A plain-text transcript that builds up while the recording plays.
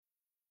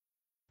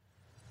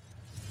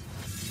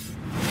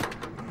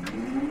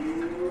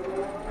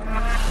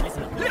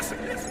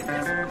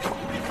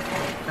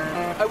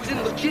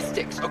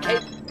logistics, okay?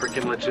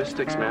 Freaking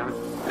logistics, man.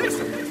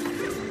 Listen.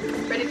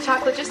 Ready to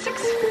talk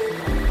logistics?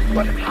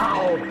 But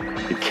how?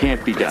 It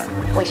can't be done.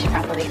 We should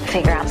probably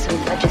figure out some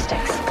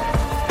logistics.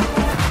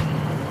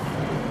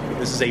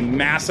 This is a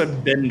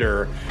massive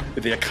bender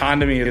that the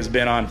economy has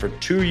been on for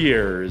 2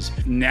 years.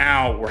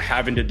 Now we're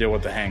having to deal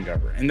with the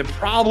hangover. And the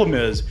problem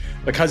is,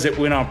 because it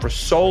went on for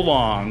so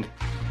long,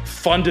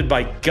 funded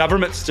by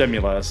government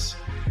stimulus,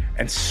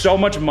 and so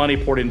much money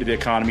poured into the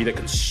economy that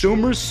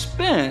consumers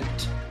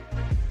spent,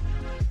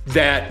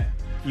 that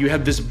you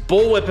have this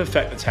bullwhip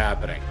effect that's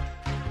happening.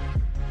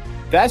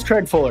 That's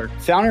Craig Fuller,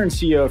 founder and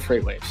CEO of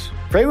FreightWaves.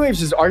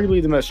 FreightWaves is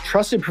arguably the most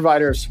trusted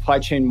provider of supply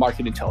chain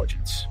market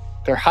intelligence.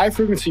 Their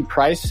high-frequency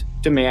price,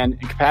 demand,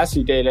 and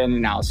capacity data and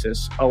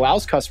analysis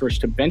allows customers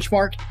to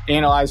benchmark,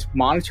 analyze,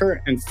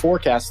 monitor, and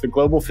forecast the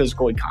global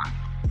physical economy.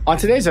 On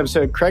today's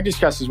episode, Craig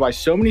discusses why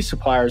so many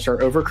suppliers are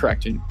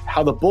overcorrecting,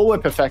 how the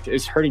bullwhip effect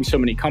is hurting so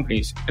many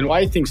companies, and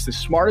why he thinks the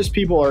smartest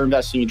people are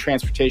investing in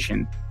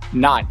transportation,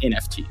 not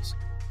NFTs.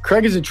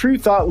 Craig is a true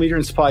thought leader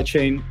in supply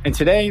chain, and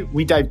today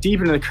we dive deep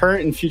into the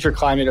current and future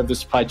climate of the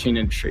supply chain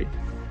industry.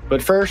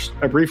 But first,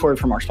 a brief word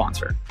from our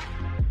sponsor.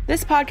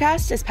 This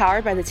podcast is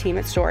powered by the team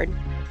at Stored.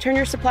 Turn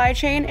your supply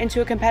chain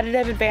into a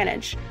competitive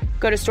advantage.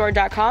 Go to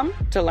stored.com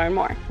to learn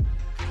more.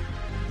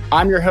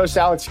 I'm your host,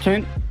 Alex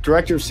Kent,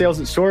 Director of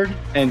Sales at Stored,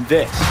 and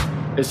this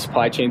is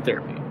Supply Chain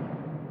Therapy.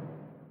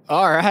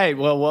 All right,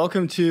 well,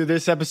 welcome to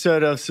this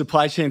episode of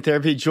Supply Chain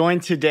Therapy,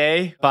 joined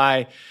today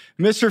by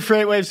Mr.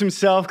 FreightWaves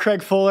himself,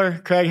 Craig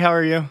Fuller. Craig, how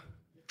are you?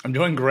 I'm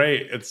doing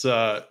great. It's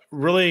a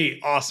really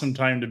awesome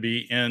time to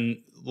be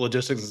in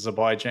logistics and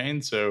supply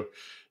chain. So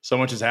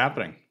much is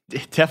happening.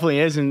 It definitely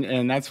is,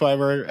 and that's why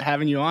we're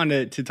having you on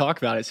to talk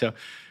about it. So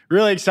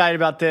really excited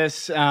about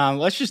this.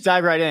 Let's just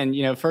dive right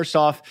in. First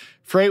off,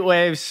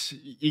 FreightWaves,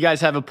 you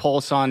guys have a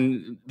pulse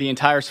on the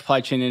entire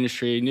supply chain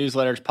industry,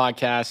 newsletters,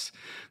 podcasts,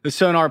 the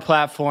Sonar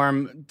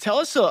platform. Tell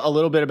us a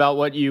little bit about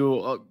what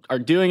you are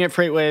doing at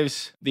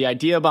FreightWaves, the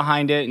idea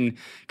behind it, and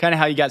kind of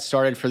how you got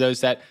started for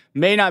those that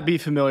may not be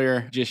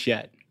familiar just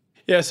yet.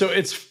 Yeah, so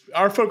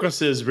our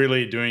focus is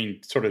really doing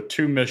sort of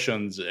two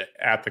missions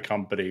at the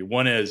company.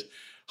 One is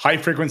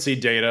high-frequency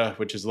data,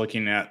 which is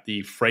looking at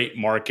the freight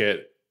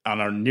market on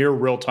a near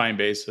real-time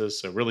basis,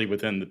 so really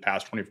within the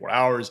past 24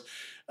 hours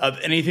of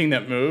anything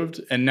that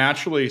moved. And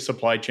naturally,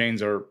 supply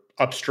chains are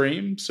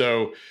upstream.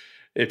 So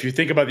if you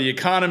think about the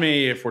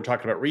economy, if we're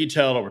talking about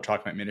retail or we're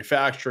talking about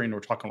manufacturing, or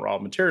we're talking raw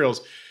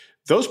materials,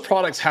 those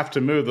products have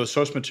to move, those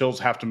source materials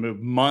have to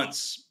move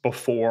months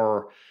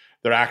before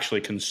they're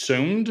actually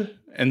consumed.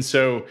 And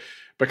so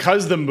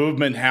because the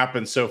movement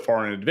happens so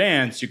far in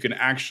advance, you can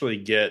actually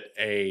get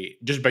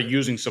just by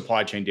using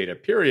supply chain data,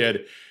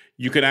 period,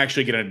 you can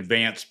actually get an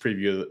advanced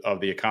preview of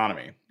the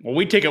economy. Well,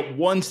 we take it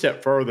one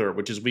step further,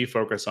 which is we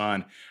focus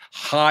on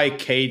high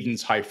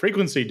cadence, high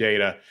frequency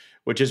data,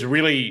 which is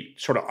really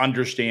sort of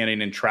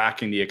understanding and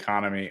tracking the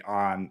economy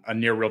on a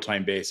near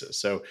real-time basis.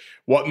 So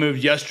what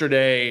moved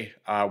yesterday,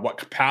 what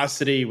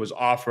capacity was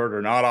offered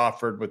or not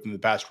offered within the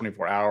past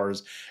 24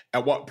 hours,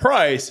 at what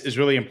price is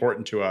really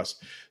important to us.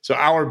 So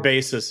our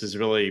basis is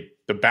really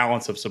the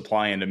balance of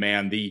supply and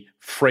demand, the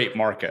freight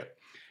market.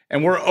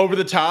 And we're over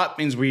the top,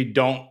 means we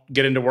don't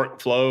get into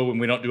workflow and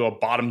we don't do a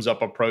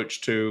bottoms-up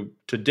approach to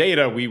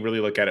data. We really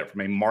look at it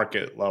from a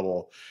market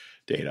level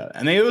data.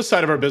 And the other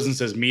side of our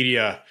business is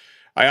media.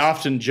 I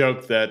often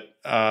joke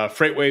that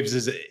FreightWaves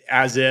is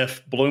as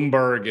if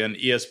Bloomberg and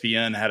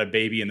ESPN had a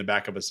baby in the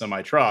back of a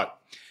semi-truck.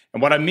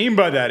 And what I mean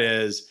by that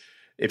is,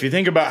 if you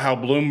think about how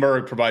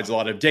Bloomberg provides a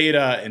lot of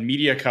data and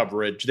media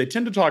coverage, they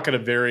tend to talk at a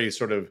very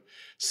sort of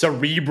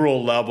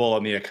cerebral level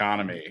on the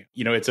economy.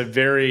 It's a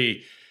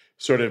very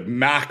sort of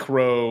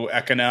macro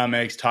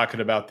economics, talking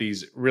about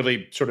these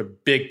really sort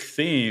of big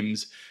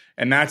themes,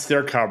 and that's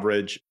their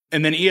coverage.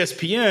 And then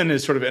ESPN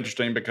is sort of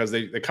interesting because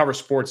they cover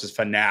sports as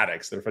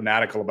fanatics. They're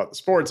fanatical about the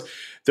sports.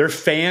 They're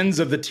fans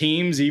of the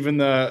teams. Even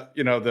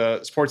the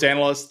sports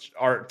analysts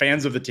are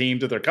fans of the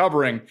teams that they're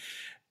covering.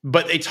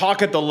 But they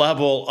talk at the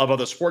level of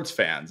other sports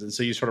fans. And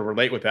so you sort of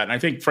relate with that. And I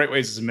think FreightWaves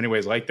is in many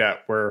ways like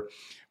that, where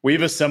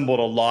we've assembled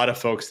a lot of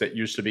folks that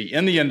used to be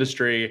in the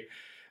industry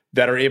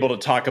that are able to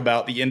talk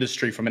about the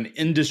industry from an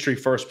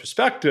industry-first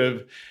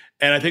perspective.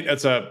 And I think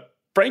that's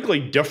frankly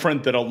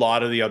different than a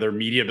lot of the other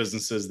media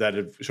businesses that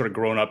have sort of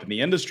grown up in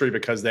the industry,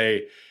 because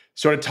they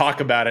sort of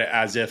talk about it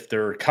as if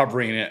they're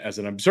covering it as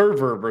an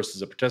observer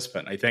versus a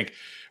participant. I think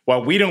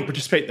while we don't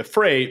participate in the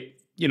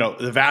freight,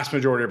 the vast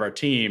majority of our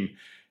team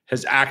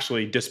has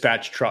actually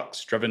dispatched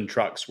trucks, driven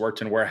trucks,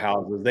 worked in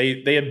warehouses.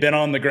 They have been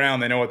on the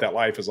ground. They know what that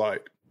life is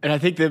like. And I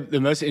think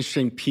the most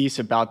interesting piece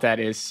about that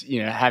is,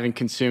 having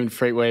consumed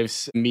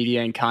FreightWaves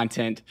media and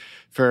content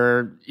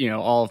for,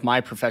 all of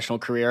my professional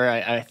career,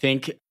 I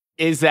think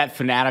is that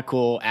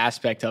fanatical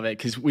aspect of it.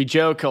 Because we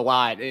joke a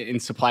lot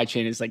in supply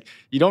chain is like,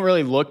 you don't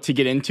really look to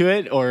get into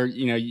it, or,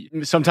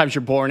 sometimes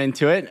you're born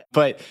into it,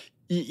 but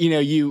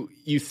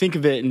you think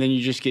of it and then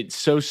you just get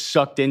so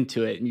sucked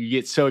into it and you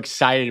get so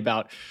excited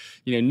about,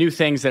 new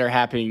things that are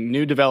happening,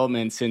 new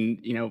developments. And,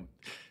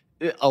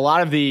 a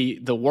lot of the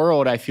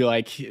world, I feel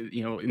like,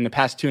 in the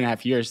past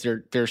 2.5 years,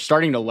 they're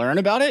starting to learn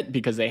about it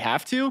because they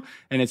have to,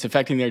 and it's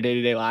affecting their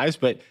day-to-day lives.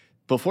 But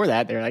before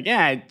that, they're like,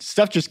 yeah,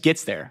 stuff just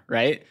gets there,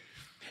 right?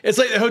 It's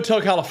like the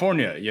Hotel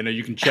California.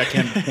 You can check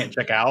in, you can't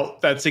check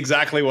out. That's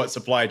exactly what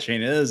supply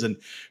chain is. And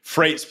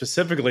freight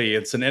specifically,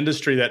 it's an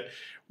industry that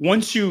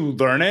once you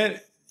learn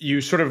it, you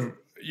sort of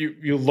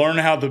you learn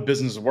how the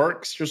business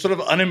works. You're sort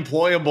of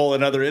unemployable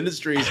in other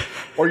industries,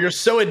 or you're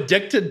so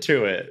addicted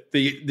to it.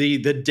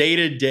 The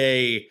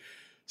day-to-day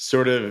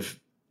sort of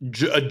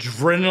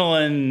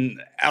adrenaline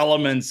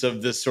elements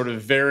of this sort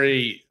of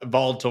very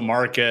volatile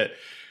market,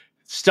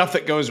 stuff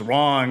that goes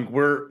wrong,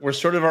 we're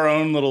sort of our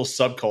own little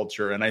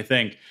subculture. And I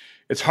think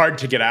it's hard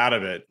to get out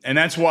of it. And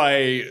that's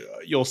why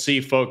you'll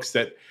see folks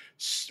that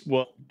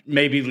will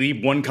maybe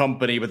leave one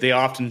company, but they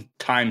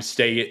oftentimes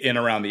stay in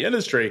around the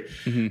industry.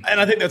 Mm-hmm.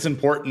 And I think that's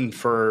important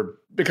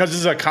because this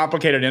is a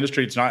complicated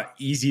industry. It's not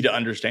easy to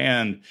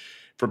understand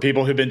for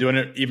people who've been doing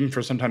it even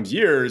for sometimes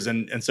years.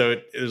 And so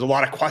there's a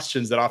lot of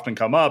questions that often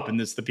come up.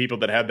 And it's the people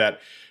that have that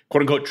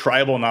quote unquote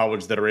tribal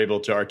knowledge that are able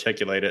to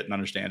articulate it and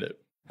understand it.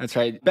 That's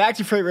right. Back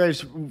to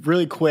FreightWaves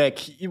really quick.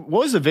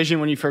 What was the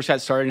vision when you first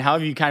got started, and how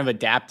have you kind of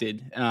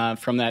adapted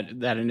from that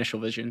initial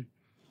vision?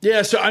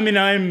 Yeah, so I mean,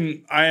 I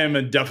am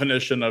a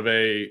definition of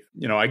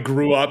I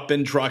grew up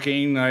in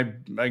trucking. I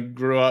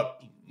grew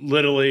up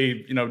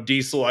literally,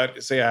 diesel. I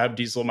say I have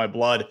diesel in my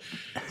blood.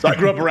 So I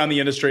grew up around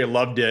the industry. I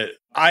loved it.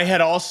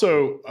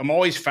 I'm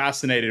always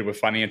fascinated with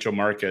financial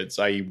markets,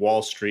 i.e.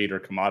 Wall Street or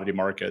commodity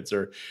markets.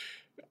 Or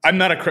I'm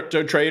not a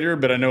crypto trader,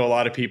 but I know a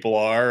lot of people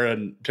are,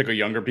 and particularly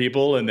younger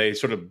people, and they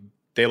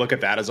look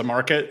at that as a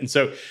market. And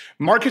so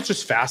markets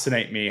just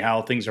fascinate me,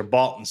 how things are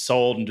bought and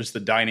sold and just the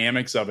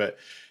dynamics of it.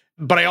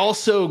 But I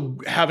also,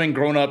 having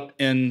grown up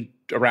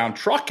around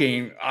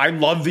trucking, I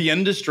love the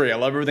industry. I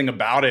love everything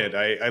about it.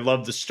 I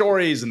love the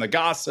stories and the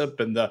gossip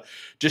and the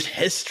just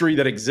history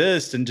that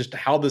exists and just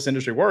how this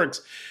industry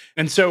works.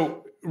 And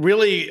so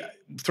really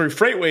through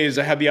FreightWaves,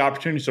 I had the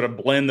opportunity to sort of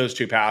blend those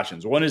two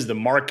passions. One is the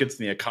markets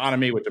and the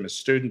economy, which I'm a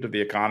student of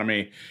the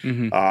economy,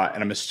 and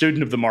I'm a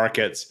student of the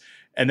markets.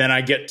 And then I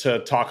get to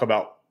talk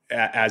about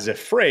as if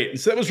freight. And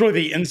so that was really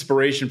the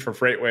inspiration for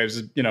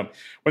FreightWaves.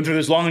 Went through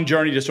this long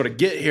journey to sort of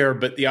get here,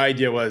 but the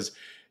idea was,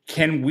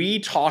 can we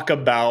talk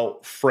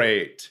about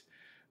freight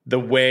the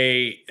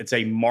way it's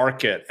a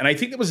market? And I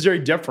think that was very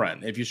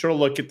different. If you sort of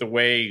look at the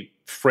way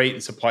freight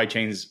and supply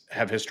chains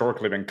have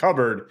historically been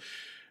covered,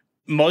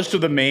 most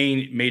of the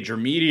major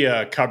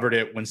media covered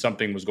it when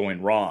something was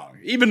going wrong.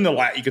 Even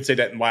you could say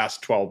that in the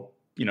last 12,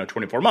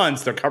 24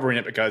 months, they're covering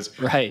it because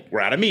we're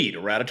out of meat,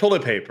 or we're out of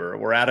toilet paper, or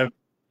we're out of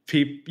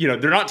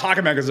they're not talking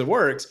about it because it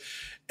works.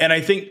 And I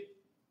think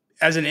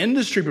as an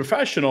industry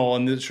professional,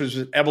 and this was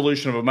an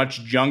evolution of a much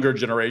younger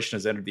generation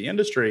has entered the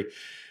industry,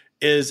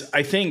 is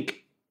I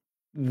think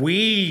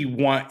we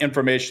want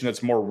information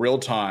that's more real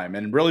time.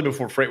 And really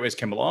before FreightWaves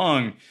came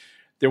along,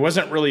 there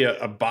wasn't really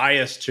a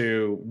bias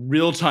to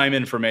real time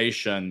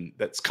information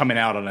that's coming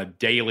out on a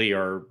daily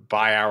or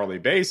bi-hourly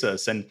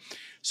basis. And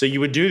so you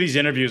would do these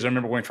interviews. I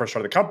remember when we first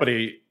started the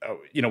company,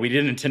 we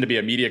didn't intend to be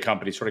a media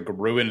company, sort of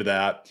grew into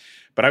that.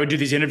 But I would do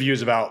these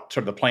interviews about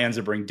sort of the plans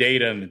to bring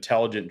data and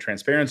intelligent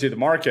transparency to the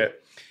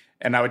market.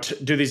 And I would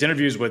do these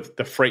interviews with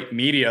the freight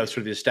media, sort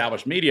of the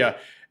established media,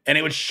 and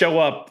it would show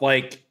up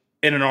like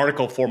in an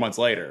article 4 months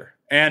later.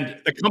 And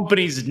the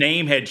company's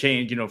name had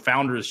changed,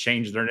 founders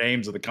changed their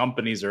names of the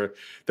companies, or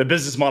the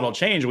business model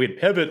changed. We had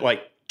pivot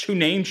like 2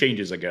 name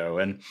changes ago.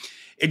 And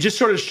it just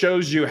sort of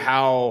shows you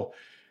how,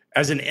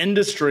 as an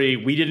industry,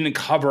 we didn't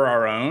cover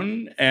our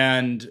own.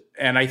 And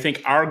I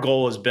think our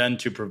goal has been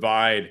to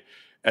provide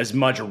as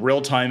much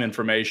real-time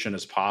information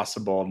as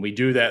possible. And we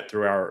do that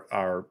through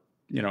our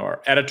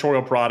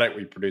editorial product.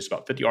 We produce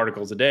about 50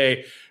 articles a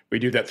day. We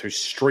do that through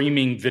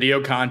streaming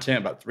video content,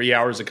 about 3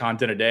 hours of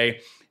content a day.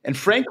 And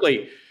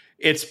frankly,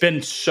 it's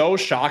been so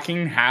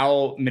shocking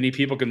how many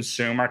people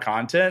consume our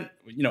content.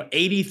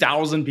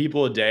 80,000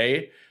 people a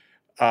day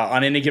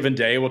on any given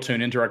day will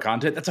tune into our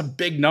content. That's a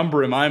big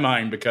number in my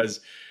mind because,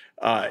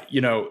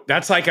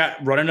 that's like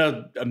running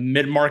a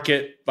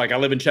mid-market, like I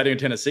live in Chattanooga,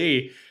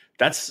 Tennessee.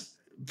 That's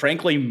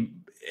frankly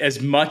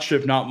as much,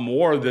 if not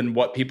more, than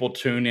what people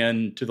tune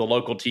in to the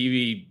local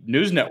TV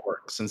news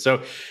networks. And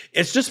so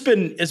it's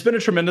been a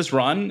tremendous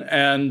run,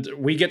 and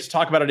we get to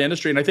talk about an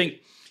industry. And I think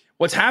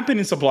what's happening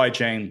in supply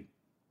chain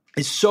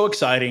is so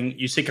exciting.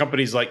 You see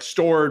companies like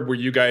Stored, where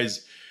you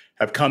guys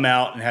have come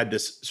out and had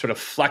this sort of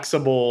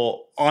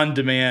flexible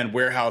on-demand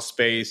warehouse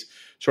space,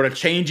 sort of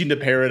changing the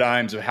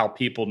paradigms of how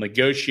people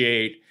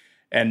negotiate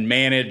and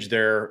manage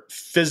their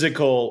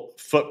physical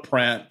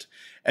footprint.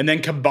 And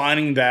then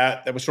combining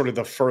that was sort of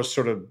the first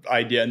sort of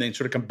idea, and then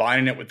sort of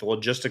combining it with the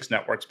logistics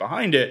networks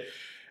behind it.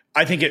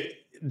 I think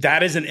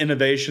that is an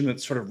innovation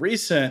that's sort of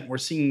recent. We're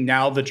seeing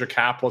now venture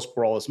capitalists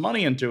pour all this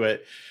money into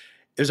it.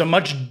 There's a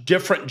much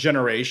different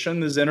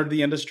generation that's entered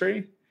the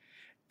industry.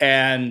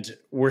 And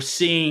we're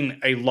seeing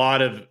a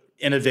lot of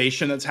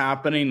innovation that's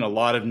happening, a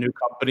lot of new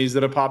companies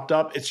that have popped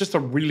up. It's just a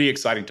really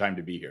exciting time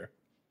to be here.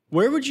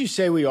 Where would you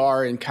say we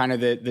are in kind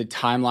of the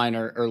timeline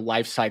or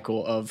life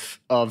cycle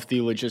of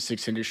the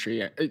logistics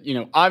industry?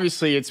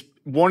 Obviously it's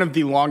one of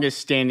the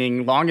longest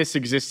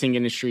existing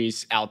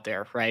industries out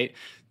there, right?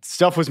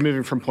 Stuff was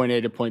moving from point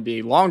A to point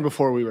B long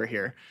before we were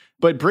here.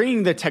 But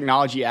bringing the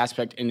technology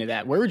aspect into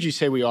that, where would you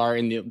say we are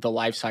in the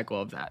life cycle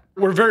of that?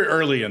 We're very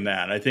early in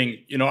that. I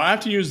think, I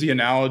have to use the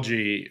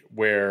analogy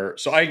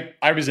so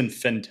I was in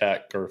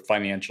fintech or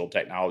financial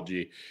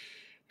technology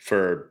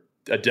for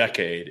a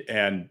decade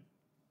and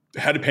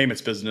had a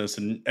payments business.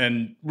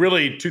 And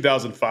really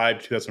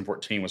 2005,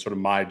 2014 was sort of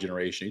my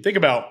generation. You think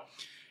about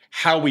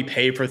how we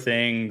pay for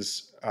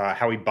things,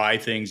 how we buy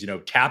things,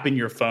 tapping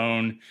your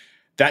phone.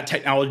 That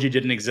technology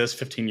didn't exist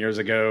 15 years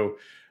ago.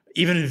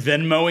 Even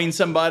Venmoing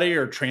somebody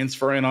or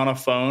transferring on a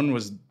phone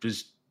was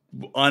just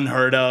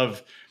unheard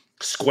of.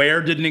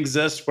 Square didn't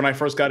exist when I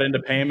first got into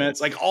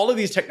payments. Like all of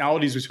these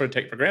technologies we sort of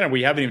take for granted.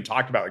 We haven't even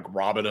talked about like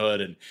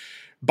Robinhood, and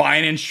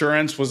buying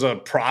insurance was a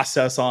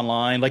process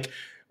online. Like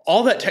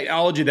all that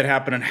technology that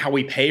happened and how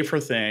we pay for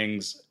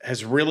things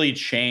has really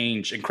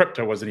changed. And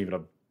crypto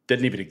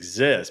didn't even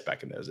exist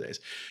back in those days.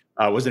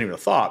 Wasn't even a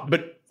thought.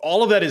 But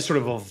all of that has sort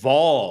of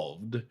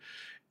evolved.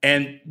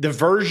 And the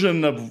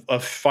version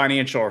of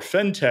financial or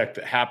fintech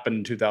that happened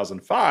in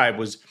 2005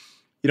 was,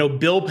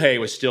 bill pay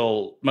was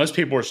most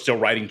people were still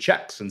writing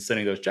checks and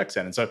sending those checks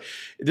in. And so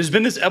there's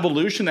been this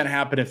evolution that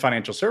happened in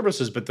financial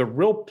services, but the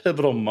real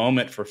pivotal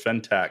moment for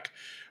fintech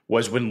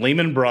was when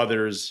Lehman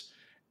Brothers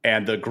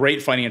and the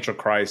great financial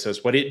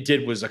crisis, what it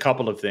did was a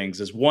couple of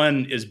things.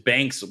 One is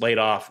banks laid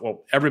off.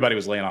 Well, everybody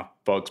was laying off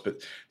folks,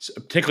 but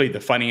particularly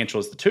the financial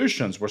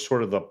institutions were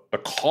sort of the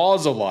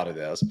cause of a lot of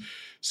this.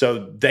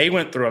 So they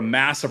went through a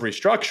massive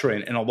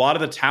restructuring, and a lot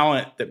of the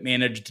talent that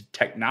managed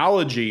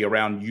technology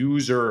around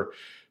user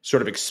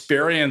sort of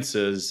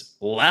experiences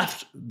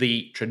left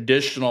the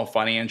traditional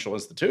financial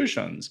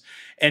institutions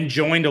and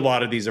joined a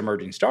lot of these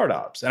emerging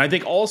startups. And I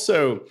think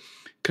also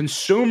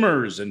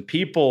consumers and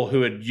people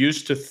who had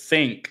used to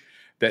think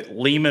that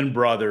Lehman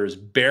Brothers,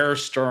 Bear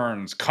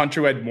Stearns,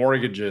 Countrywide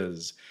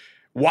Mortgages,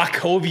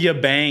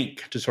 Wachovia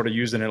Bank, to sort of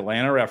use an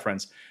Atlanta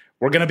reference,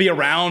 were going to be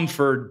around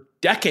for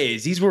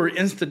decades. These were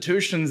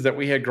institutions that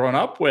we had grown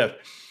up with.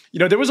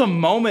 There was a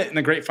moment in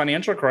the great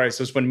financial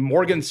crisis when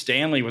Morgan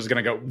Stanley was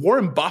going to go.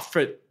 Warren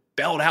Buffett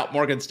bailed out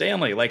Morgan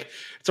Stanley. Like,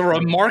 it's a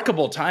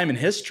remarkable time in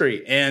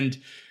history.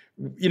 And,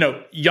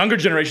 younger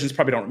generations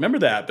probably don't remember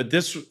that, but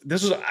this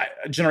was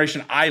a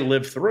generation I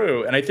lived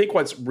through. And I think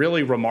what's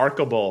really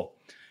remarkable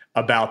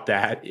about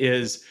that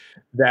is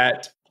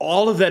that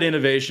all of that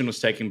innovation was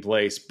taking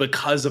place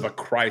because of a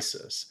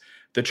crisis.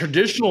 The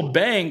traditional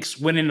banks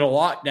went into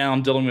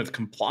lockdown dealing with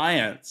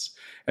compliance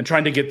and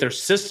trying to get their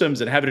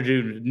systems and having to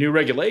do new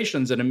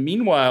regulations. And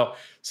meanwhile,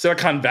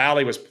 Silicon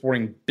Valley was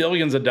pouring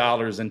billions of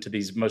dollars into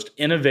these most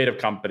innovative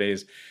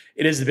companies.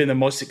 It has been the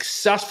most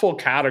successful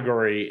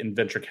category in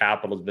venture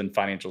capital has been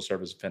financial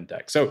service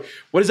fintech. So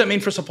what does that mean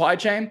for supply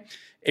chain?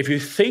 If you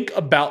think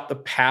about the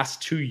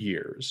past 2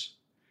 years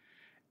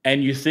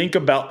and you think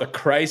about the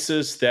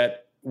crisis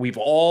that we've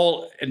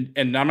all,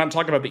 and I'm not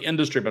talking about the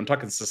industry, but I'm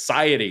talking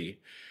society,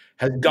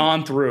 has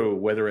gone through,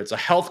 whether it's a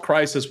health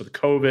crisis with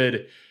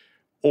COVID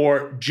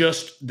or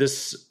just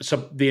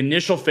the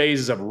initial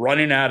phases of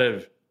running out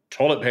of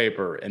toilet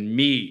paper and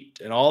meat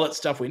and all that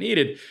stuff we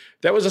needed,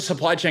 that was a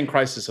supply chain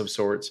crisis of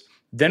sorts.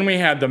 Then we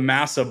had the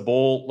massive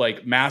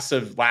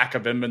lack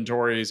of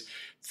inventories,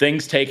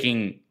 things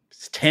taking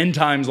 10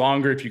 times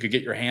longer if you could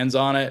get your hands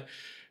on it,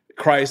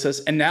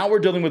 crisis. And now we're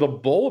dealing with a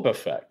bullwhip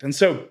effect. And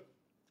so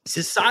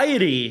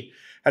society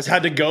has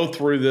had to go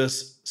through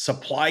this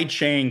supply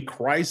chain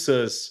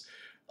crisis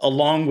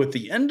along with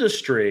the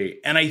industry.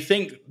 And I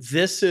think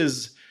this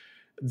is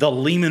the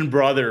Lehman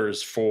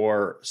Brothers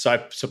for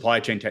supply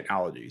chain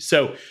technology.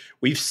 So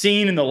we've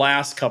seen in the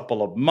last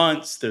couple of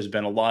months, there's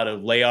been a lot of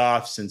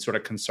layoffs and sort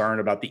of concern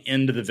about the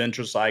end of the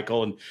venture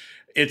cycle. And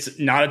it's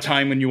not a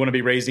time when you want to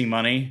be raising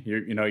money.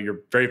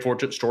 You're very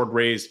fortunate.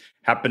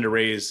 Happened to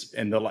raise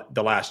in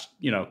the last,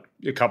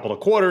 a couple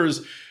of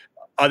quarters.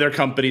 Other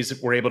companies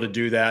were able to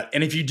do that.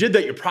 And if you did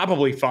that, you're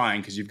probably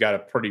fine because you've got a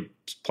pretty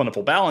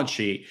plentiful balance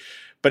sheet.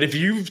 But if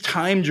you've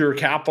timed your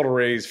capital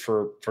raise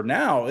for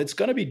now, it's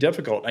going to be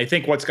difficult. I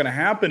think what's going to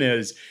happen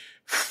is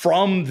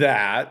from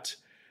that,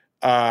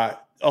 a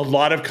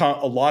lot of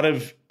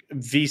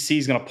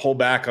VCs going to pull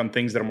back on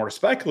things that are more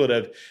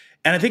speculative.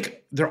 And I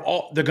think they're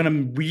going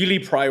to really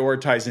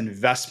prioritize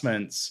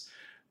investments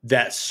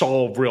that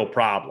solve real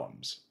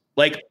problems.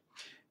 Like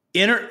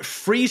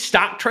free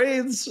stock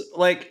trades,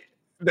 like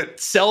that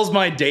sells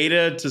my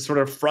data to sort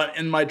of front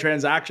end my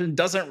transaction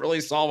doesn't really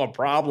solve a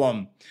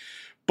problem.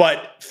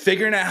 But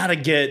figuring out how to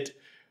get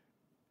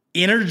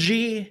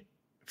energy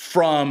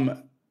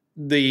from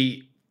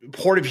the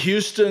Port of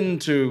Houston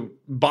to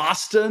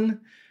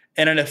Boston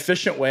in an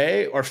efficient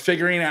way, or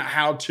figuring out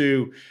how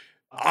to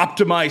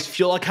optimize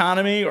fuel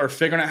economy, or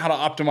figuring out how to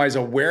optimize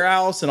a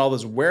warehouse and all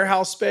this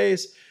warehouse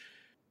space,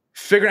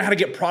 figuring out how to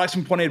get products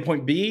from point A to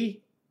point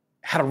B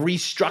how to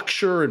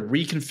restructure and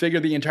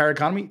reconfigure the entire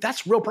economy,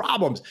 that's real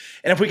problems.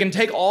 And if we can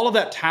take all of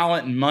that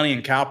talent and money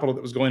and capital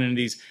that was going into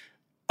these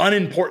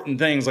unimportant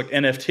things like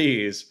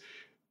NFTs,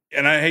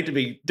 and I hate to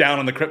be down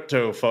on the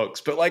crypto folks,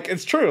 but like,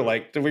 it's true.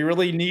 Like, do we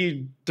really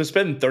need to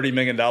spend $30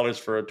 million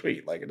for a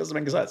tweet? Like, it doesn't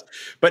make sense.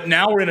 But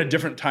now we're in a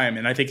different time,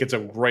 and I think it's a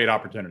great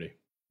opportunity.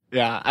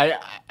 Yeah,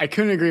 I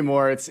couldn't agree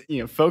more. It's,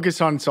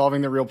 focus on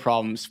solving the real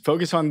problems.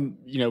 Focus on,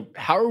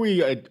 how are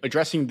we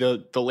addressing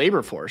the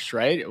labor force,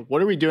 right?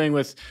 What are we doing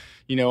with,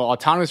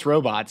 autonomous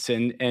robots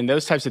and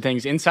those types of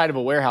things inside of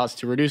a warehouse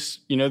to reduce,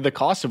 the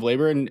cost of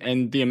labor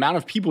and the amount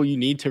of people you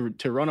need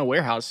to run a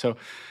warehouse. So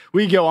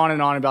we go on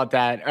and on about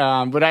that.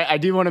 But I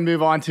do want to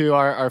move on to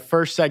our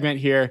first segment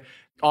here,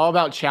 all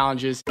about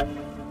challenges.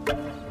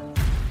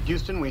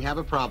 Houston, we have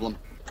a problem.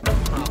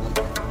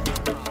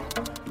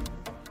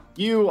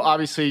 You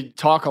obviously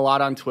talk a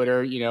lot on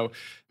Twitter,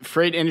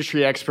 freight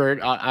industry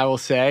expert, I will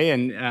say,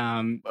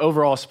 and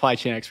overall supply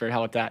chain expert.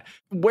 How about that?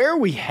 Where are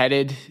we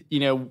headed?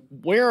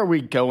 Where are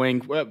we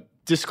going? Well,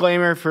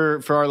 disclaimer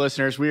for our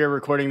listeners, we are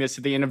recording this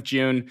at the end of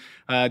June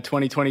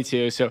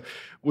 2022. So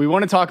we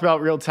want to talk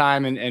about real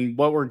time and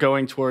what we're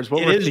going towards,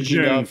 what we're thinking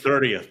June of.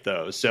 30th,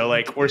 though. So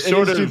like we're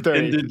sort of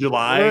into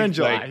July. We're in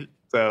July.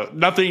 So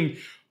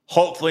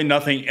hopefully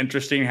nothing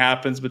interesting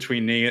happens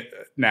between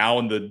now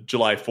and the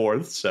July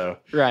 4th. So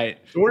right.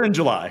 We're in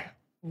July.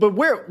 But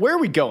where are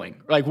we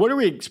going? Like, what are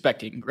we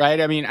expecting,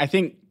 right? I mean, I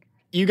think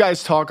you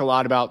guys talk a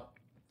lot about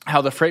how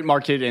the freight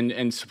market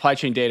and supply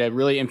chain data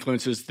really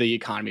influences the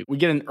economy. We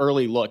get an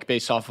early look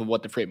based off of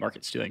what the freight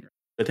market's doing.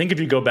 I think if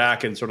you go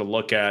back and sort of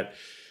look at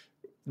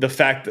the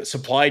fact that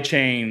supply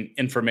chain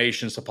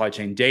information, supply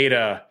chain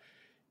data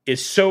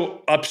is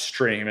so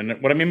upstream.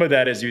 And what I mean by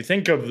that is you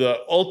think of the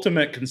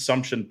ultimate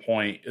consumption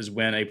point is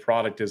when a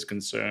product is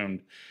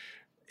consumed.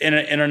 In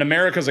an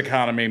America's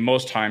economy,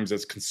 most times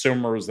it's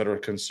consumers that are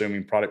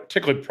consuming product,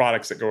 particularly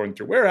products that go in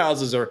through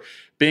warehouses are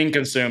being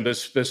consumed.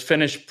 Those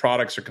finished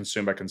products are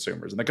consumed by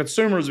consumers. And the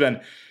consumer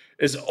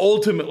is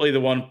ultimately the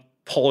one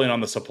pulling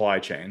on the supply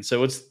chain. So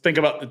let's think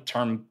about the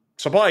term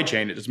supply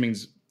chain. It just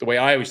means, the way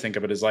I always think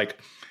of it is like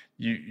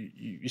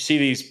you see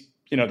these,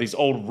 these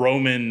old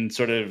Roman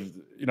sort of,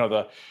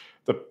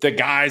 the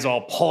guys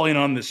all pulling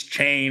on this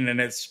chain and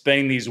it's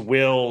spinning these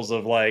wheels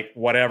of like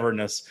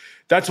whateverness.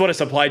 That's what a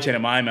supply chain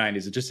in my mind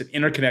is. It's just an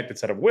interconnected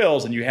set of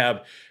wheels. And you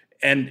have,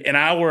 and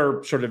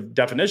our sort of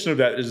definition of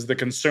that is the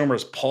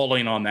consumers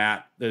pulling on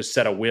those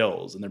set of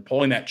wheels, and they're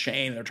pulling that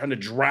chain and they're trying to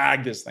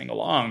drag this thing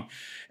along.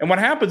 And what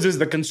happens is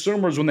the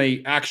consumers, when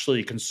they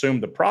actually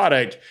consume the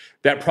product,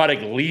 that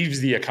product leaves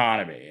the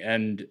economy.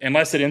 And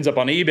unless it ends up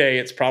on eBay,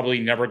 it's probably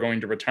never going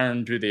to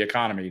return to the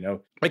economy.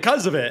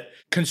 Because of it,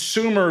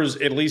 consumers,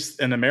 at least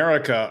in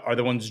America, are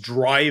the ones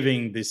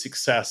driving the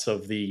success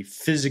of the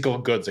physical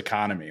goods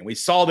economy. And we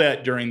saw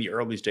that during the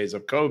early days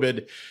of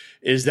COVID,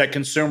 is that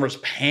consumers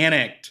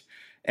panicked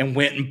and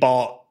went and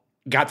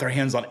got their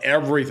hands on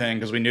everything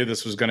because we knew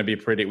this was going to be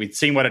we'd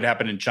seen what had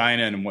happened in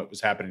China and what was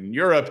happening in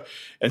Europe.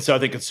 And so I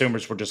think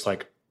consumers were just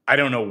like, I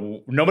don't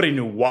know, nobody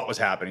knew what was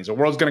happening. So the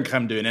world's going to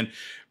come to an end.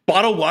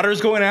 Bottled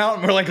water's going out.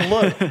 And we're like,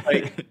 look,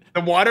 like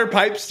the water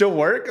pipes still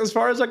work as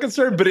far as I'm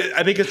concerned. But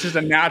I think it's just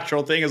a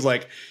natural thing is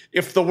like,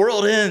 if the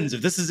world ends,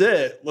 if this is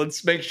it,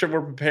 let's make sure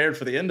we're prepared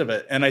for the end of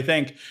it. And I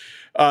think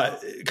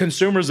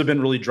consumers have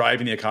been really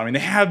driving the economy.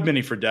 They have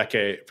been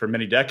for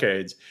many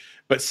decades.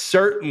 But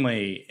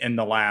certainly in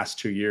the last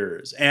 2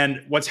 years.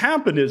 And what's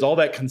happened is all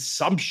that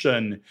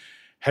consumption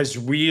has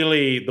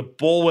really, the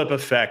bullwhip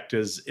effect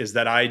is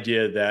that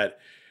idea that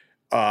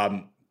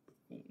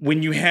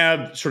when you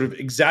have sort of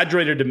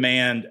exaggerated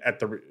demand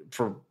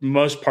for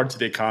most parts of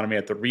the economy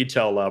at the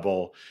retail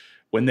level,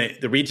 when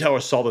the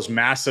retailers saw this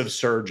massive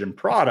surge in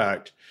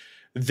product,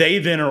 they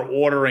then are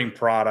ordering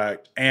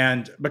product.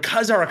 And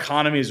because our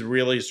economy is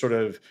really sort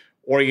of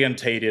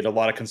orientated, a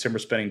lot of consumer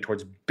spending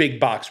towards big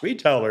box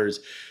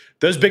retailers,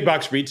 those big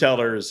box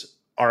retailers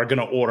are going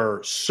to order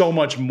so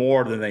much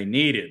more than they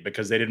needed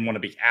because they didn't want to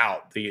be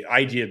out. The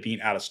idea of being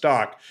out of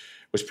stock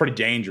was pretty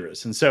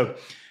dangerous. And so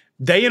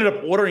they ended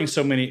up ordering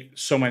so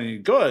many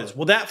goods.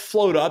 Well, that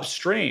flowed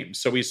upstream.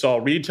 So we saw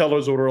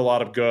retailers order a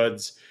lot of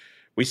goods.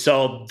 We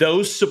saw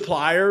those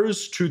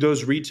suppliers to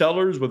those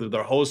retailers, whether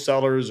they're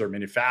wholesalers or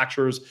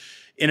manufacturers,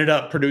 ended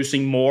up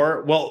producing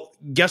more. Well,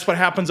 guess what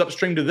happens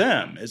upstream to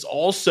them is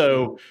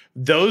also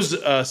those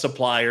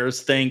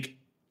suppliers think,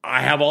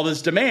 I have all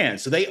this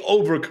demand. So they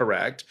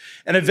overcorrect.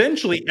 And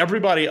eventually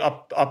everybody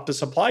up the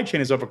supply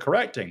chain is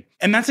overcorrecting.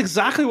 And that's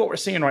exactly what we're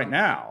seeing right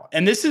now.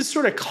 And this is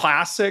sort of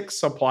classic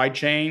supply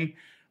chain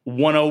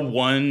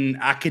 101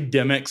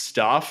 academic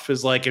stuff.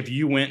 Is like if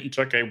you went and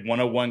took a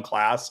 101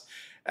 class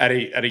at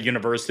a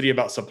university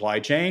about supply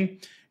chain,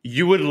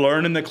 you would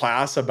learn in the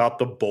class about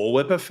the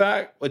bullwhip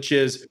effect, which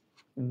is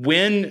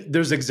when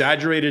there's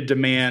exaggerated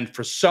demand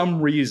for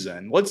some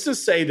reason. Let's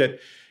just say that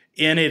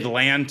in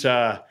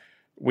Atlanta,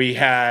 we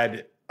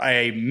had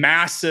a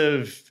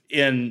massive,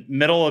 in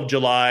middle of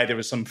July, there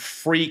was some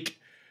freak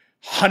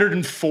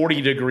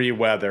 140 degree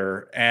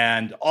weather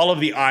and all of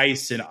the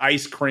ice and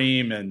ice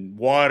cream and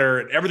water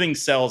and everything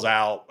sells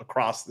out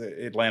across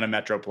the Atlanta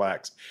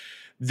Metroplex,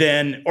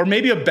 then, or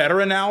maybe a better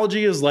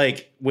analogy is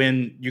like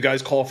when you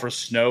guys call for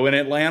snow in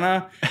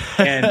Atlanta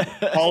and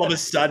all of a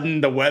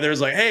sudden the weather's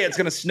like, hey, it's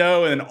going to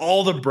snow, and then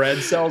all the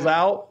bread sells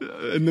out.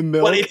 And the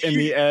milk and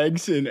the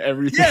eggs and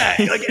everything.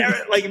 Yeah,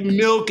 like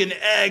milk and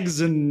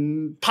eggs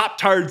and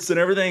Pop-Tarts and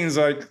everything is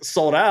like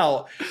sold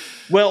out.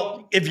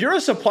 Well, if you're a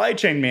supply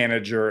chain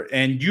manager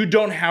and you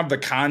don't have the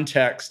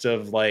context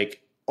of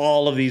like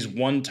all of these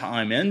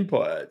one-time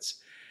inputs,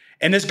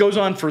 and this goes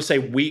on for, say,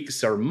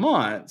 weeks or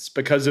months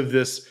because of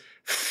this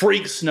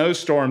freak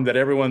snowstorm that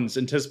everyone's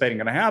anticipating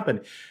going to happen,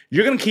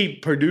 you're going to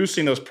keep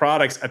producing those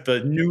products at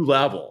the new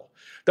level.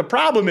 The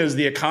problem is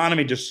the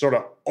economy just sort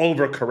of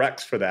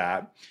overcorrects for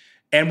that.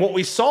 And what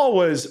we saw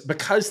was,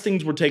 because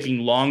things were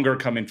taking longer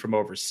coming from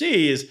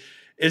overseas,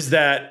 is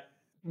that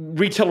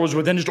retailers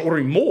were then just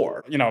ordering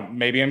more. You know,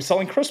 maybe I'm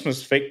selling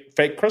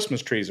fake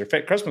Christmas trees or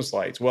fake Christmas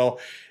lights. Well,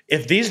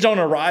 if these don't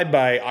arrive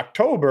by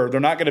October, they're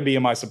not going to be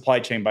in my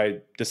supply chain by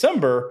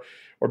December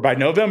or by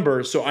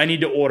November, so I need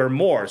to order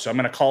more. So I'm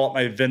going to call up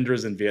my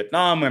vendors in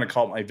Vietnam, I'm going to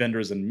call up my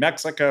vendors in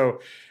Mexico,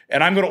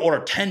 and I'm going to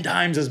order 10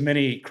 times as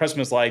many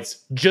Christmas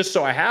lights just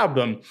so I have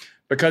them,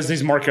 because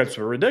these markups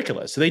were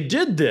ridiculous. So they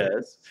did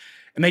this,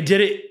 and they did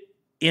it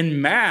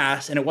in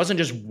mass, and it wasn't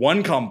just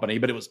one company,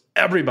 but it was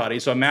everybody.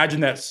 So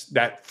imagine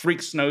that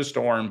freak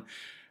snowstorm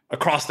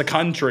across the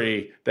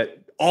country, that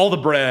all the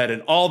bread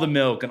and all the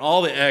milk and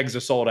all the eggs are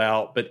sold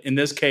out, but in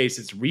this case,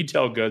 it's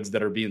retail goods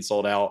that are being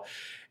sold out.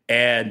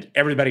 And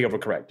everybody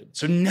overcorrected.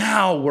 So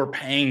now we're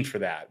paying for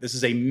that. This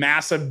is a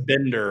massive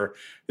bender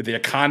that the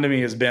economy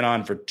has been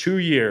on for 2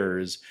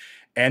 years.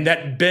 And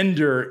that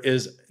bender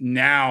is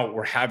now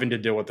we're having to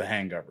deal with the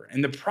hangover.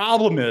 And the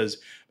problem is,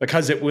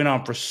 because it went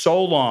on for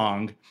so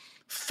long,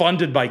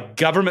 funded by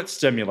government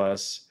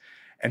stimulus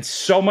and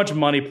so much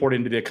money poured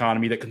into the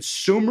economy that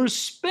consumers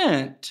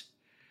spent,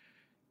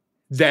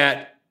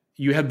 that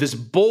you have this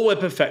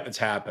bullwhip effect that's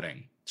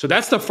happening. So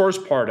that's the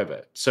first part of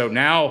it. So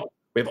now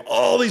we have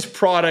all these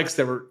products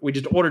that we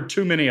just ordered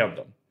too many of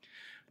them.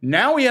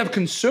 Now we have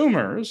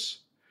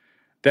consumers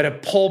that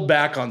have pulled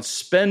back on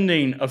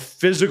spending of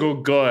physical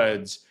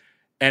goods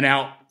and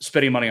out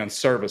spending money on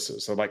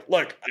services. So like,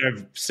 look,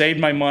 I've saved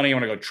my money. I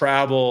want to go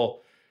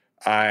travel.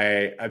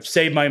 I've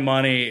saved my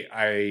money.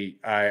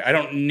 I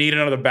don't need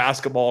another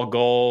basketball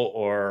goal,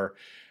 or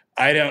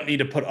I don't need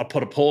to put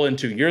a pool in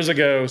 2 years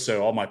ago,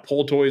 so all my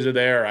pool toys are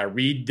there. I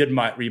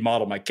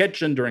remodeled my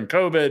kitchen during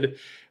COVID.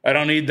 I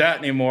don't need that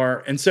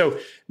anymore. And so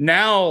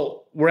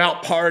now we're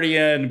out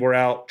partying, we're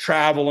out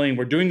traveling,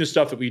 we're doing the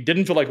stuff that we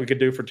didn't feel like we could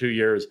do for 2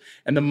 years,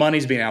 and the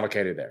money's being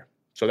allocated there.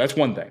 So that's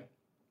one thing.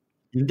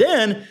 And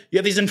then you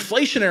have these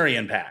inflationary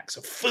impacts.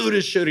 So food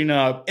is shooting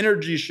up,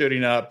 energy is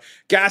shooting up,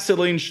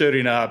 gasoline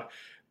shooting up.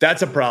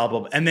 That's a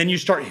problem. And then you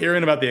start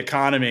hearing about the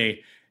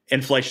economy,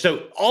 inflation.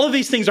 So all of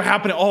these things are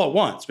happening all at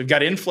once. We've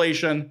got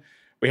inflation,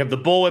 we have the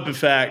bullwhip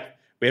effect,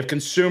 we have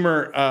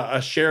consumer,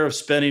 a share of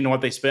spending and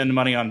what they spend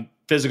money on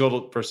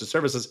physical versus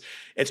services.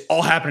 It's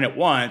all happening at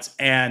once.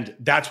 And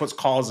that's what's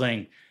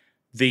causing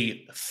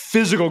the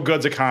physical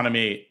goods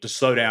economy to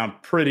slow down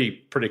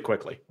pretty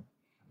quickly.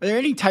 Are there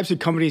any types of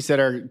companies that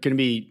are going to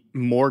be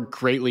more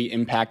greatly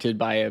impacted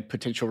by a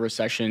potential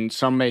recession?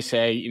 Some may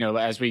say, you know,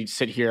 as we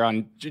sit here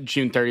on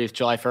June 30th,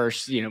 July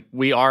 1st, you know,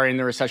 we are in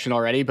the recession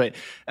already, but,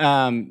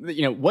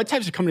 you know, what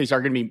types of companies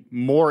are going to be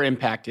more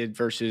impacted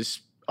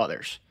versus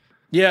others?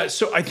 Yeah,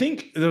 so I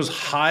think those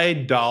high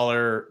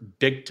dollar,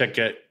 big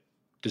ticket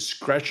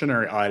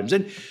discretionary items.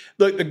 And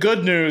look, the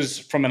good news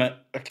from an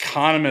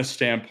economist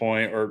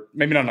standpoint, or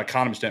maybe not an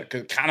economist standpoint,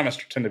 because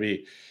economists tend to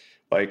be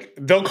like,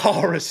 they'll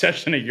call a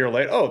recession a year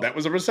later. Oh, that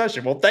was a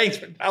recession. Well, thanks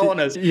for telling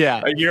us a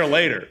year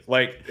later.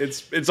 Like,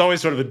 it's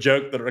always sort of a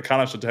joke that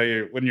economists will tell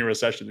you when you're in a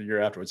recession the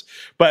year afterwards.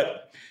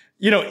 But,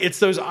 you know, it's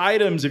those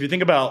items, if you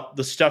think about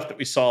the stuff that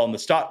we saw in the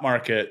stock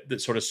market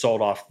that sort of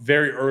sold off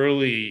very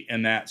early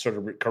in that sort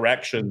of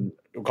correction,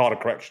 we'll call it a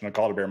correction, we'll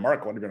call it a bear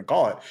market, whatever you're going to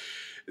call it.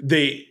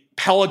 The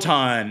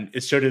Peloton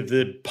is sort of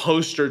the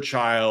poster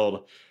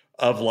child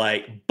of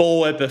like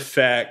bullwhip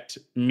effect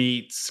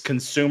meets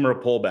consumer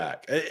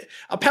pullback.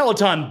 A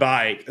Peloton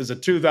bike is a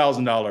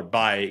 $2,000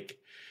 bike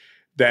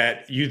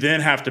that you then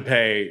have to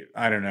pay,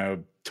 I don't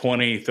know,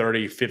 $20,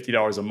 $30,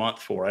 $50 a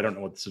month for. I don't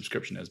know what the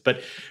subscription is,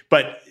 but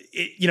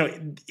it, you know,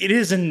 it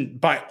isn't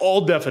by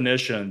all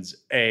definitions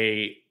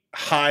a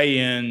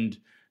high-end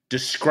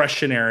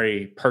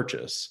discretionary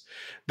purchase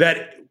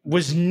that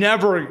was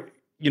never,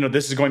 you know,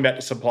 this is going back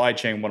to supply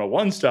chain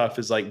 101 stuff,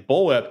 is like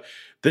bullwhip.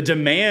 The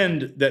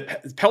demand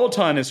that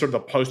Peloton is sort of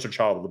the poster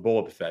child of the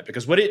bullwhip effect,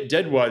 because what it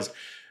did was,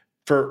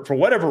 for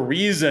whatever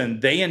reason,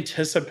 they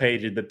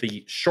anticipated that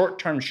the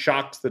short-term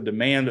shocks, the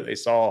demand that they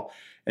saw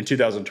in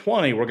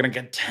 2020 were going to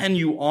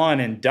continue on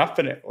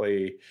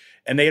indefinitely,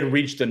 and they had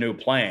reached a new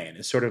plane.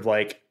 It's sort of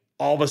like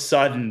all of a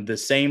sudden the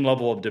same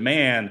level of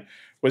demand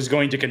was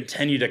going to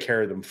continue to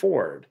carry them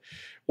forward.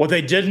 What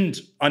they didn't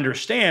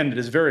understand, it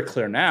is very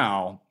clear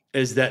now,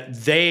 is that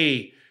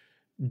they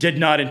did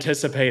not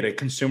anticipate a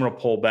consumer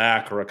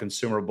pullback or a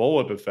consumer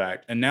bullwhip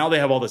effect. And now they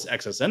have all this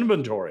excess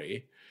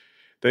inventory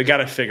they got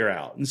to figure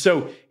out. And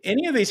so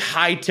any of these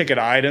high ticket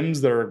items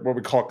that are what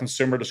we call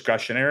consumer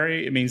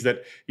discretionary, it means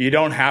that you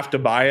don't have to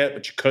buy it,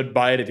 but you could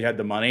buy it if you had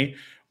the money,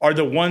 are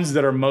the ones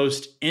that are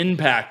most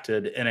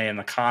impacted in an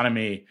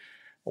economy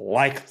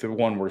like the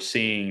one we're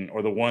seeing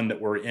or the one that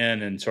we're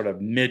in sort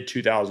of mid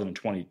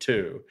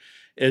 2022.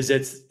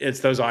 It's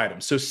those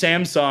items. So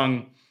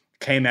Samsung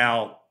came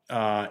out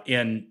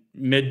in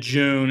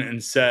mid-June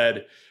and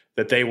said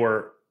that they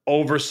were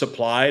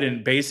oversupplied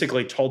and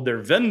basically told their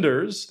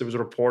vendors, there was a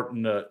report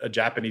in a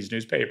Japanese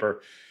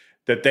newspaper,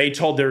 that they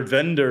told their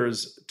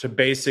vendors to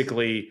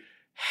basically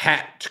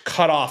to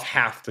cut off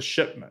half the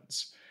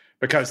shipments.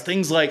 Because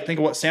things like, think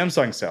of what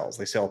Samsung sells.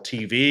 They sell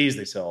TVs,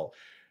 they sell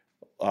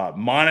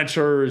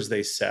monitors,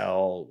 they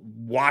sell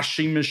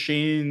washing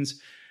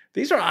machines.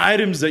 These are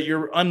items that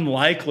you're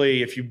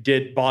unlikely, if you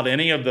bought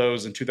any of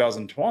those in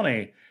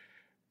 2020,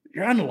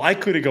 you're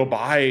unlikely to go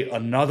buy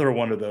another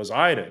one of those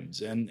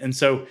items. And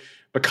so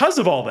because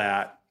of all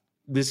that,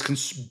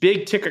 these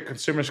big ticket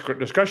consumer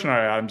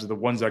discretionary items are the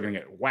ones that are going to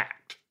get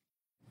whacked.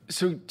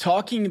 So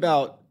talking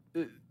about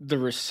the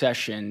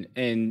recession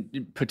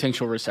and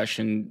potential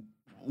recession,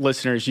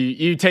 listeners,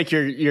 you take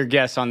your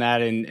guess on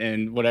that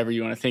and whatever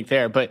you want to think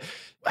there. But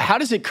how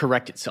does it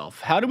correct itself?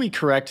 How do we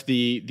correct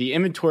the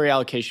inventory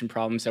allocation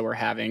problems that we're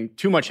having?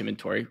 Too much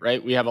inventory,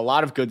 right? We have a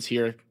lot of goods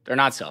here. They're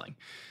not selling.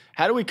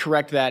 How do we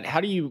correct that?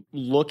 How do you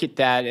look at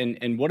that?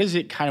 And what does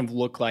it kind of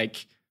look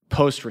like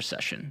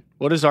post-recession?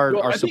 What does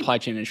our supply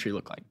chain industry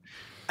look like?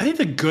 I think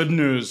the good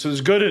news, so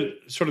there's good,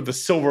 sort of the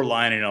silver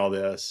lining in all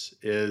this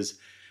is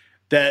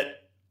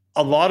that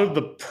a lot of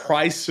the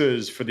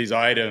prices for these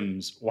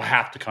items will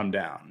have to come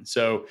down.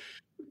 So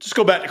just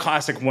go back to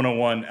classic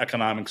 101,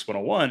 economics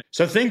 101.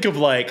 So think of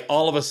like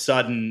all of a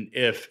sudden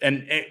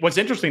what's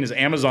interesting is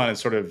Amazon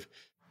is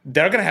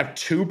they're going to have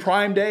 2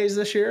 Prime Days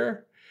this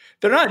year.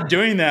 They're not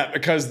doing that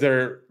because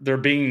they're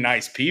being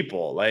nice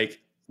people. Like,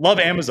 love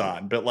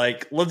Amazon, but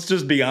like, let's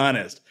just be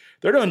honest.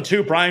 They're doing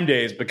 2 Prime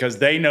Days because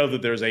they know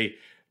that there's a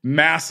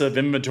massive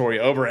inventory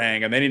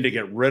overhang and they need to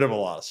get rid of a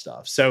lot of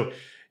stuff. So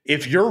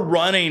if you're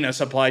running a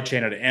supply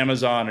chain at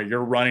Amazon or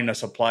you're running a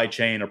supply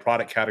chain or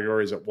product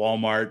categories at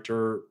Walmart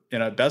or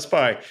at Best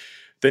Buy,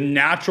 the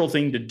natural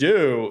thing to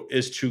do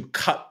is to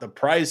cut the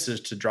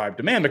prices to drive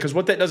demand, because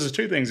what that does is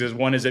 2 things.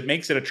 One is it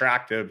makes it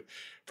attractive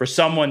for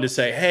someone to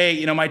say,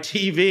 hey, my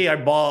TV I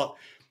bought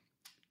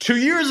 2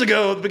 years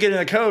ago at the beginning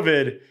of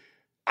COVID,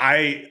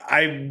 I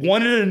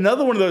wanted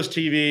another one of those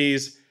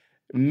TVs.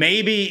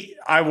 Maybe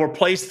I will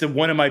replace the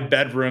one in my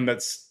bedroom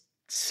that's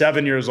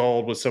 7 years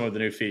old with some of the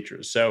new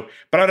features. So,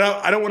 but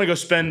I don't want to go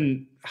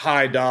spend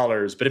high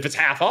dollars, but if it's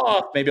half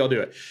off, maybe I'll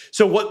do it.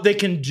 So what they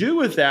can do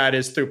with that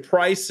is through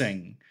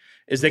pricing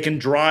is they can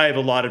drive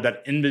a lot of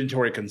that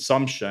inventory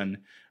consumption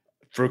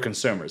through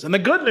consumers. And the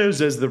good news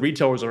is the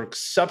retailers are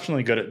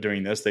exceptionally good at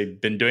doing this. They've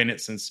been doing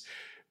it since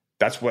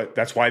that's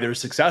why they're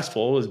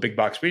successful as big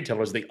box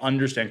retailers. They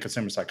understand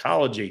consumer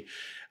psychology.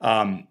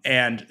 And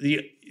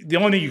the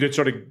only thing you could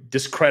sort of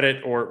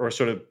discredit or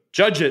sort of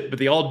judge it, but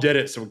they all did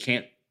it, so we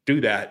can't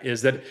do that,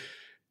 is that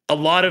a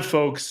lot of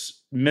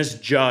folks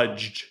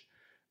misjudged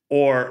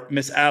or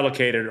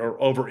misallocated or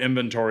over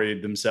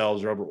inventoried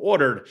themselves or over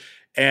ordered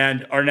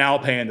and are now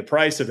paying the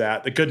price of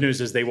that. The good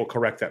news is they will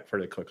correct that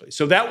pretty quickly.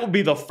 So that will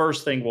be the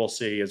first thing we'll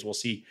see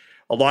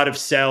a lot of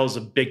sales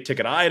of big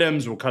ticket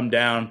items will come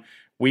down.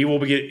 We will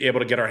be able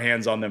to get our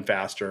hands on them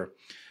faster.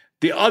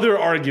 The other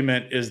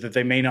argument is that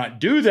they may not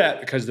do that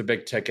because they're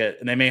big ticket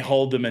and they may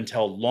hold them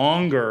until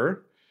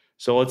longer.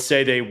 So let's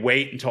say they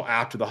wait until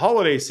after the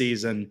holiday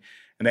season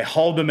and they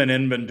hold them in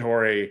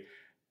inventory,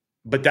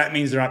 but that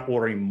means they're not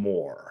ordering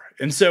more.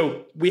 And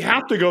so we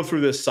have to go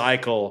through this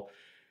cycle.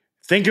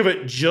 Think of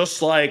it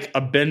just like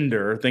a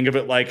bender. Think of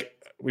it like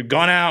we've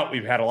gone out,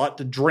 we've had a lot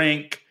to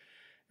drink.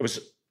 It was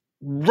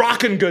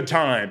rocking good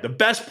time, the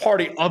best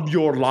party of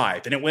your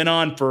life. And it went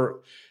on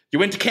you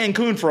went to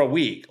Cancun for a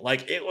week.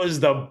 Like, it was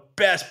the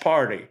best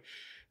party.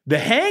 The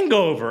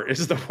hangover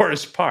is the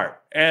worst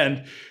part.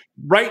 And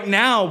right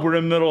now we're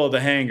in the middle of the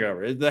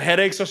hangover. The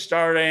headaches are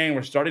starting.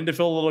 We're starting to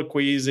feel a little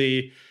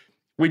queasy.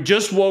 We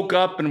just woke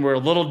up and we're a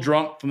little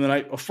drunk from the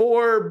night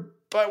before,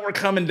 but we're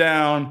coming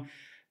down.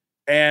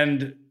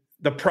 And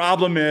the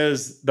problem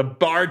is the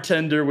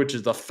bartender, which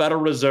is the Federal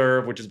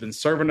Reserve, which has been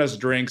serving us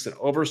drinks and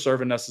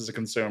over-serving us as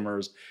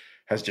consumers,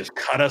 has just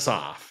cut us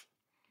off.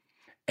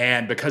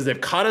 And because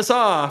they've cut us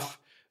off,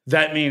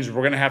 that means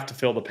we're going to have to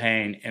feel the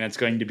pain, and it's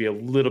going to be a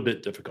little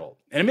bit difficult.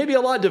 And it may be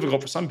a lot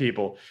difficult for some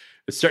people.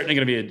 It's certainly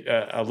going to be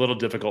a little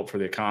difficult for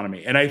the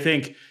economy. And I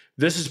think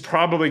this is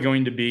probably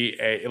going to be,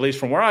 at least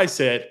from where I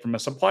sit, from a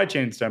supply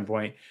chain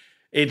standpoint,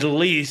 at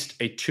least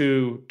a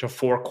 2 to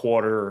 4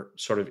 quarter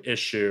sort of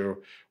issue.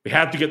 We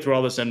have to get through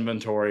all this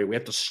inventory. We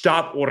have to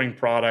stop ordering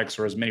products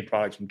or as many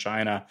products from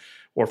China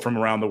or from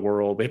around the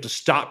world. We have to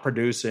stop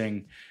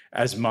producing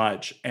as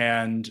much,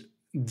 and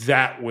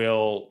that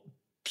will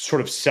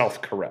sort of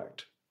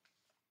self-correct.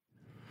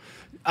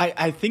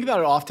 I think about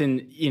it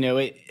often,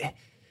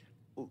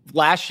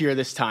 last year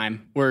this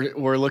time,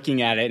 we're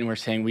looking at it and we're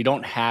saying we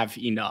don't have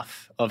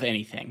enough of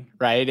anything,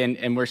 right?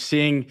 And we're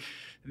seeing,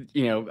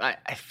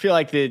 I feel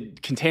like the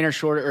container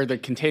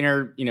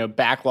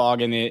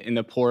backlog in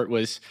the port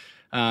was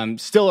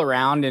still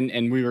around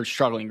and we were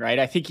struggling, right?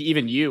 I think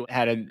even you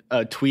had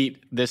a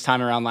tweet this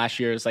time around last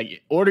year. It's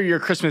like, order your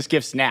Christmas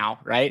gifts now,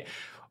 right?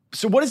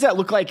 So what does that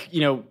look like,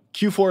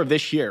 Q4 of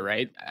this year,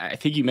 right? I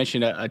think you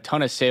mentioned a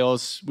ton of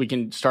sales. We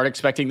can start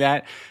expecting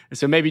that. And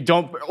so maybe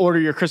don't order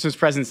your Christmas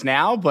presents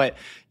now, but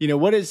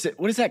what does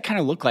that kind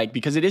of look like?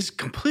 Because it is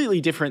completely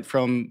different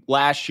from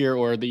last year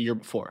or the year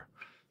before.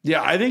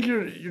 Yeah, I think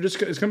it's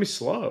going to be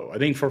slow. I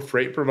think for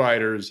freight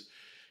providers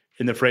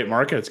in the freight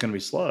market, it's going to be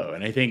slow.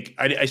 And I think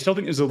I still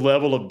think there's a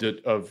level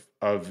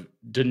of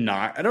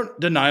denial.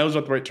 Denial is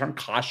not the right term.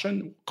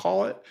 Caution,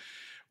 call it,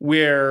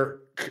 where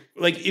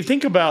like you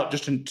think about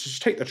just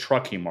take the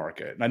trucking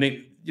market. And I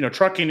think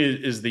trucking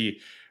is the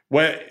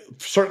way.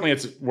 Certainly,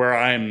 it's where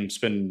I'm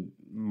spending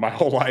my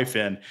whole life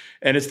in,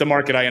 and it's the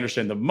market I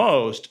understand the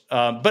most.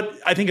 But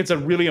I think it's a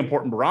really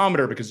important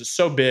barometer because it's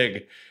so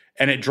big.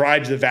 And it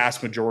drives the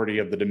vast majority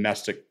of the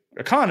domestic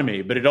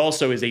economy, but it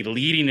also is a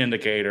leading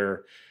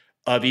indicator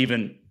of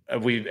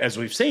as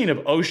we've seen,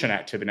 of ocean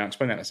activity. Now, I'll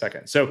explain that in a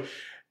second. So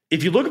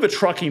if you look at the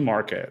trucking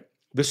market,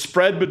 the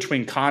spread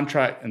between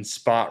contract and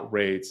spot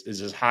rates is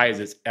as high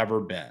as it's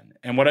ever been.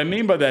 And what I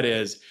mean by that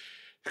is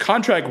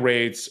contract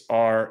rates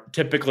are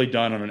typically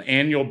done on an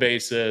annual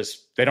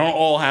basis. They don't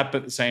all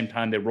happen at the same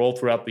time. They roll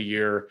throughout the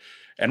year,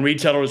 and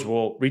retailers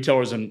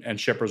and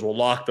shippers will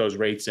lock those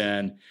rates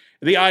in.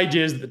 The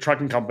idea is that the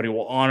trucking company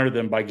will honor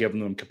them by giving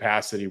them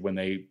capacity when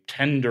they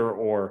tender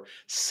or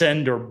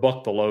send or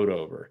book the load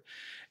over.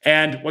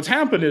 And what's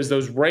happened is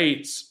those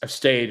rates have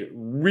stayed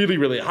really,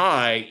 really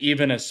high,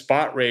 even as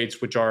spot rates,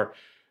 which are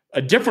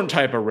a different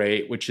type of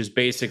rate, which is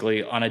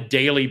basically on a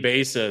daily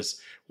basis,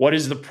 what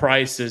is the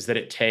prices that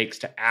it takes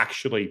to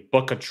actually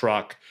book a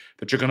truck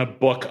that you're going to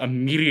book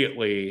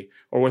immediately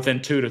or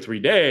within 2 to 3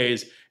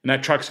 days, and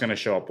that truck's going to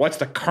show up. What's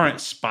the current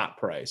spot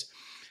price?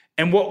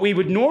 And what we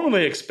would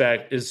normally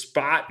expect is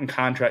spot and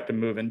contract to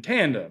move in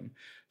tandem.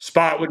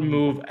 Spot would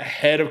move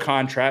ahead of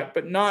contract,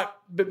 but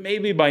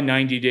maybe by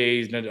 90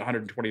 days,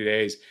 120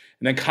 days,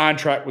 and then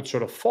contract would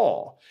sort of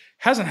fall.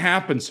 Hasn't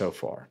happened so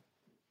far.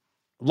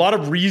 A lot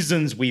of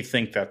reasons we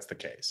think that's the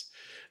case.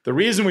 The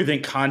reason we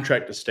think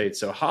contract has stayed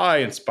so high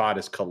and spot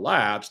has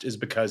collapsed is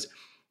because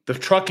the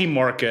trucking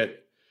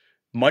market,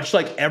 much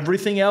like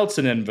everything else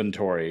in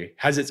inventory,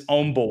 has its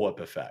own bullwhip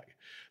effect.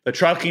 The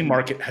trucking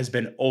market has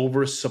been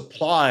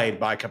oversupplied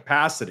by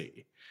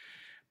capacity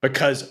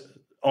because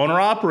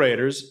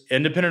owner-operators,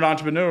 independent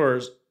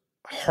entrepreneurs,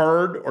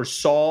 heard or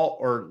saw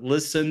or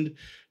listened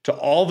to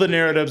all the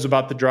narratives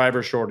about the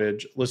driver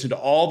shortage, listened to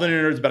all the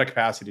narratives about a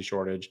capacity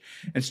shortage,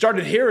 and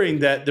started hearing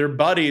that their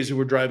buddies who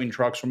were driving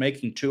trucks were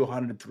making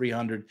 200,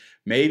 300,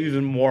 maybe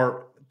even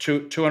more,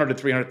 200 to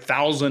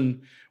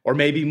 300,000 or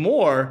maybe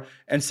more,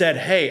 and said,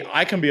 hey,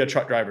 I can be a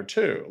truck driver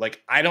too.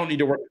 Like, I don't need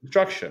to work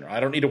construction, or I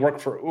don't need to work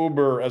for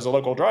Uber as a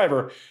local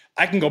driver.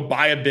 I can go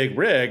buy a big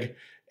rig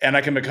and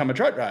I can become a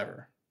truck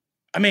driver.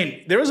 I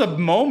mean, there was a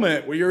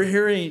moment where you're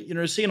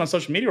hearing, seeing on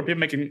social media where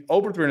people making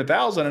over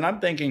 300,000, and I'm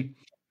thinking,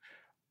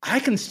 I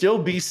can still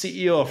be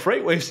CEO of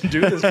FreightWaves and do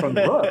this from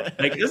the road.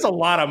 Like, it's a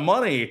lot of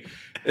money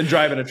in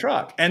driving a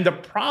truck. And the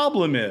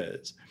problem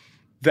is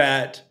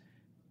that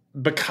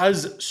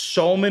because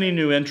so many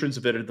new entrants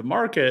have entered the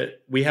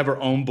market, we have our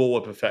own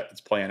bullwhip effect that's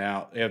playing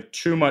out. We have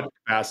too much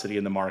capacity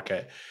in the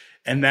market,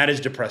 and that is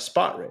depressed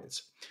spot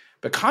rates.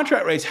 But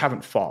contract rates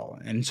haven't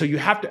fallen. And so you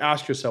have to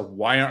ask yourself,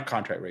 why aren't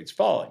contract rates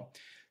falling?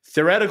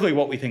 Theoretically,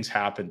 what we think's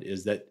happened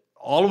is that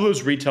all of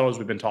those retailers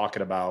we've been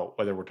talking about,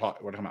 whether we're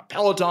talking about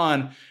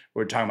Peloton,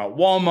 we're talking about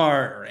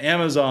Walmart or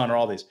Amazon or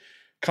all these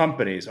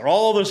companies, or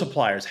all those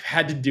suppliers, have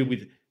had to deal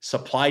with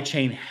supply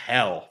chain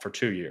hell for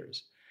 2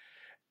 years.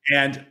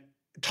 And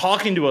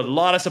talking to a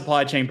lot of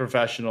supply chain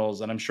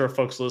professionals, and I'm sure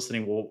folks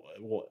listening will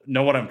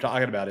know what I'm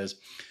talking about, is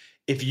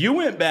if you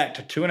went back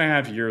to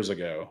 2.5 years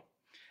ago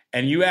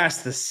and you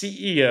asked the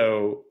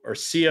CEO or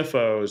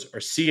CFOs or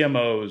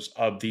CMOs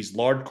of these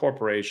large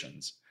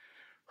corporations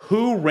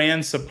who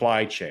ran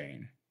supply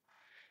chain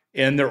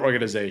in their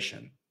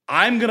organization,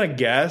 I'm going to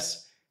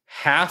guess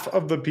half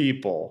of the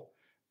people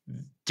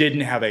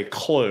didn't have a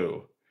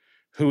clue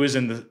who was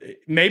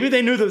maybe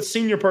they knew the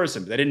senior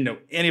person, but they didn't know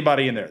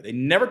anybody in there. They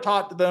never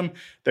talked to them.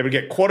 They would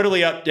get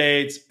quarterly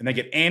updates and they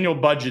get annual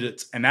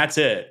budgets, and that's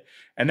it.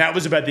 And that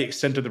was about the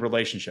extent of the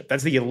relationship.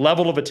 That's the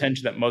level of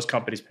attention that most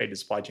companies pay to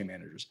supply chain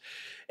managers.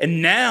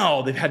 And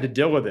now they've had to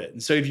deal with it.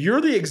 And so if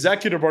you're the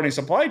executive running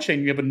supply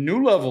chain, you have a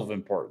new level of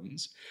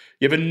importance.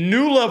 You have a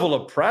new level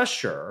of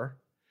pressure.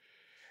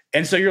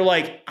 And so you're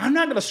like, I'm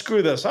not going to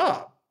screw this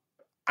up.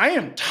 I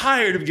am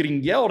tired of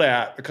getting yelled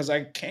at because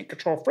I can't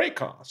control freight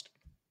cost.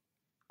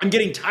 I'm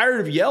getting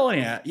tired of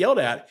yelled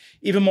at,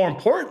 even more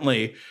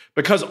importantly,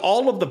 because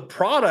all of the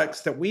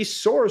products that we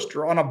sourced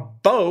are on a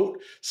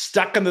boat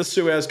stuck in the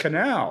Suez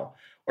Canal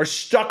or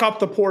stuck off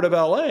the port of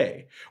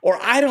LA, or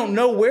I don't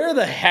know where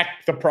the heck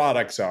the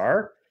products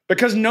are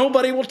because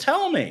nobody will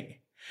tell me.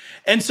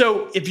 And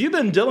so if you've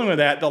been dealing with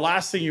that, the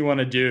last thing you want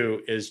to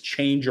do is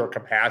change your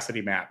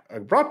capacity map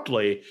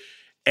abruptly.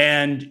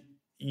 And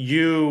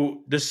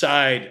you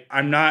decide,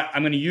 I'm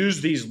going to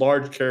use these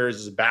large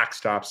carriers as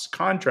backstops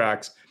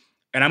contracts,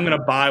 and I'm going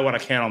to buy what I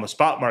can on the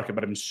spot market,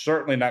 but I'm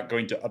certainly not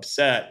going to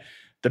upset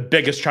the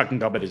biggest trucking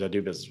companies I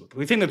do business with.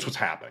 We think that's what's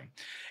happening.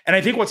 And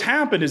I think what's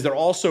happened is they're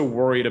also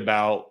worried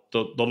about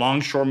the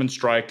longshoreman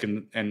strike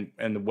and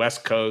the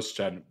West Coast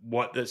and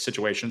what the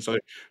situation. So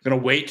they're going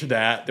to wait to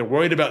that. They're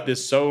worried about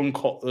this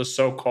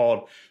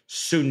so-called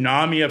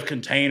tsunami of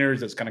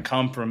containers that's going to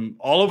come from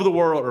all over the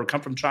world or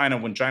come from China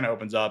when China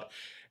opens up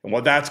and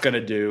what that's going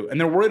to do. And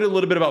they're worried a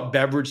little bit about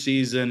beverage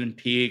season and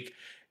peak.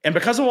 And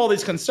because of all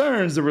these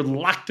concerns, they're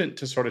reluctant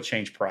to sort of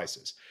change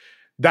prices.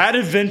 That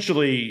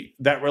eventually,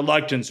 that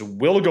reluctance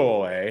will go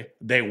away.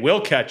 They will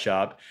catch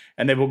up,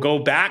 and they will go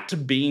back to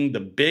being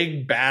the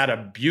big, bad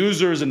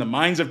abusers in the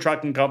minds of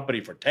trucking company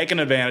for taking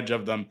advantage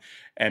of them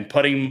and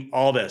putting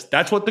all this.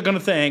 That's what they're going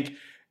to think,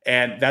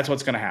 and that's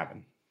what's going to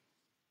happen.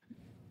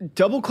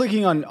 Double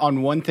clicking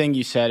on one thing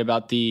you said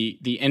about the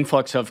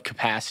influx of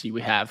capacity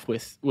we have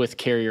with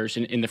carriers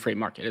in the freight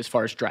market as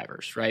far as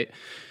drivers, right?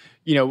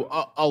 You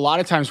know, a lot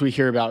of times we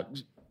hear about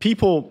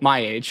people my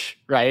age,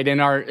 right? In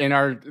our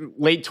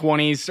late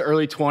 20s,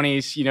 early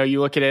 20s, you know,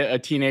 you look at a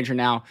teenager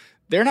now,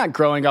 they're not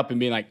growing up and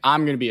being like,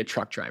 I'm going to be a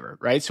truck driver,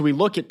 right? So we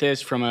look at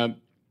this from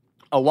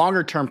a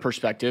longer term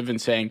perspective and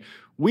saying,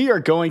 we are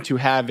going to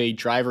have a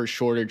driver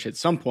shortage at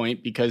some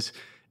point because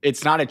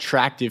it's not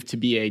attractive to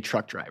be a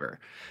truck driver.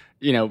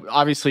 You know,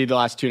 obviously the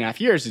last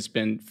 2.5 years, it's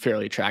been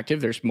fairly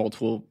attractive. There's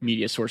multiple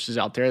media sources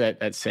out there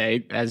that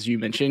say, as you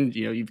mentioned,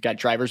 you know, you've got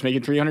drivers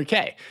making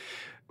 $300K.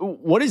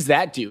 What does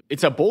that do?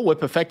 It's a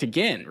bullwhip effect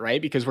again,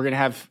 right? Because we're going to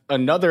have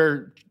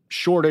another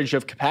shortage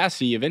of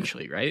capacity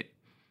eventually, right?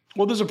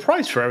 Well, there's a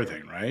price for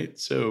everything, right?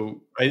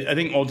 So I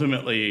think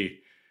ultimately,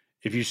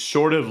 if you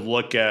sort of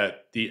look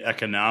at the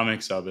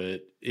economics of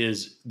it,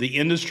 is the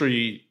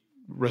industry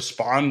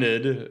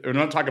responded, or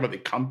not talking about the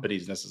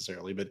companies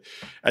necessarily, but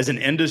as an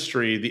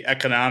industry, the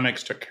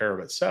economics took care of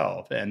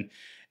itself.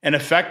 And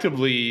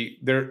effectively,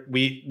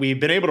 we've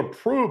been able to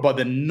prove by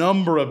the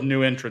number of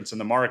new entrants in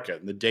the market,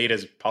 and the data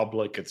is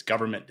public, it's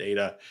government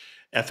data,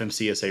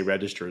 FMCSA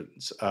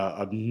registrants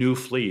of new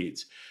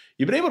fleets.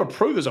 You've been able to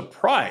prove there's a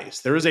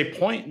price. There is a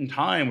point in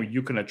time where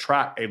you can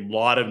attract a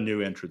lot of new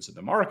entrants in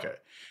the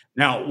market.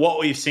 Now, what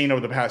we've seen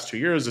over the past 2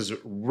 years is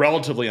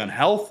relatively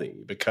unhealthy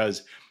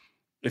because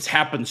it's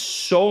happened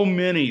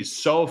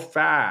so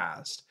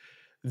fast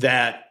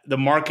that the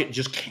market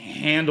just can't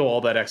handle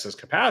all that excess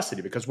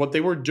capacity, because what they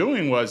were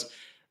doing was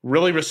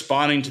really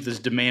responding to this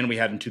demand we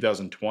had in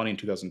 2020 and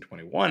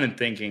 2021 and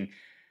thinking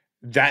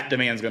that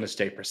demand is going to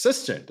stay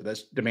persistent.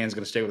 This demand is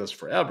going to stay with us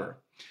forever.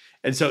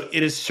 And so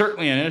it is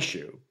certainly an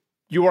issue.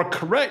 You are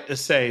correct to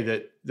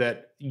say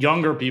that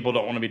younger people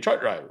don't want to be truck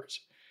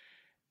drivers.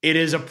 It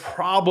is a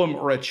problem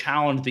or a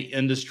challenge the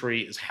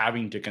industry is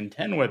having to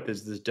contend with,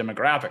 is this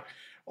demographic.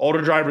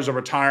 Older drivers are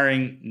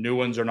retiring, new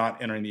ones are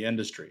not entering the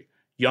industry.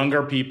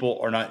 Younger people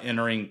are not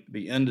entering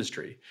the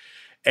industry.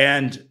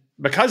 And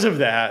because of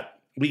that,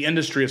 the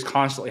industry is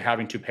constantly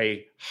having to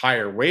pay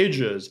higher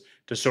wages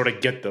to sort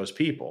of get those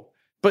people.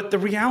 But the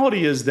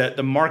reality is that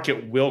the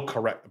market will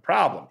correct the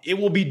problem. It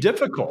will be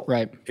difficult.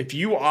 Right. If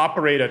you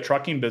operate a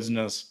trucking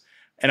business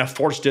in a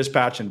forced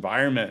dispatch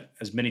environment,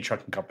 as many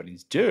trucking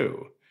companies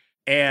do,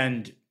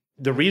 and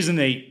the reason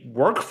they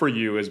work for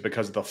you is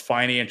because of the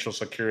financial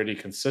security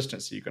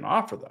consistency you can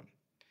offer them.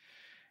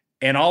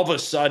 And all of a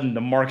sudden,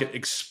 the market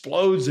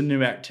explodes in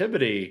new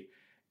activity,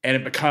 and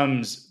it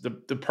becomes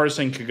the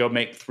person could go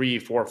make 3,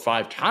 4,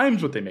 5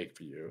 times what they make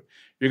for you.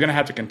 You're going to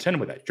have to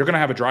contend with that. You're going to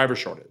have a driver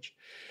shortage.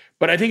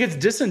 But I think it's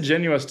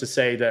disingenuous to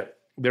say that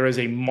there is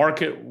a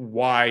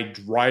market-wide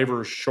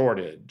driver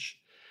shortage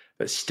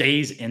that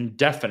stays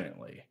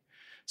indefinitely.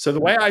 So the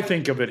way I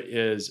think of it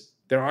is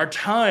there are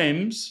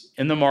times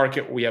in the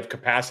market where we have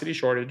capacity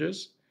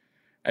shortages,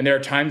 and there are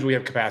times we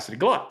have capacity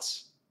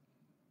gluts.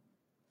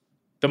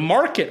 The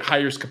market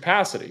hires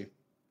capacity,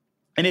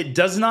 and it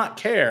does not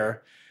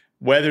care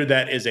whether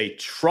that is a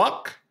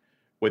truck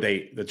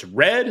that's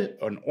red,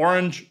 an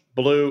orange,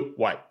 blue,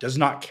 white. Does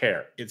not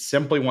care. It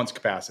simply wants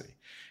capacity.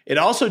 It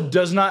also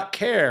does not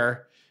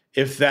care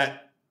if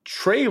that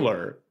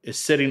trailer is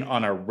sitting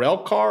on a rail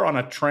car, on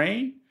a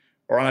train,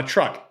 or on a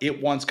truck.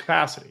 It wants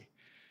capacity.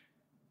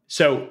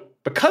 So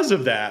because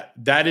of that,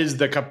 that is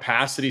the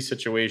capacity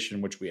situation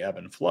in which we ebb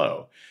and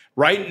flow.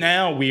 Right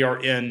now, we are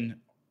in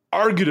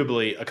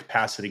arguably a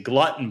capacity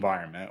glut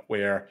environment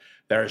where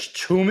there's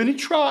too many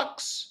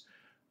trucks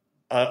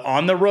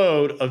on the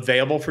road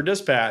available for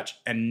dispatch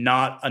and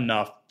not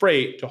enough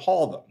freight to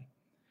haul them.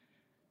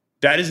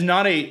 That is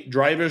not a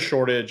driver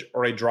shortage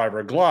or a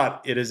driver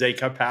glut. It is a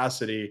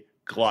capacity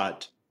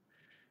glut.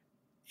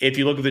 If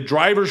you look at the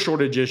driver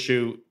shortage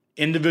issue,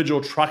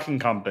 individual trucking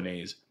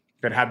companies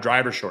can have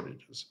driver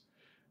shortages.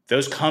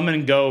 Those come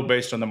and go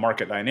based on the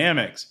market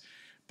dynamics.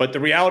 But the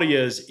reality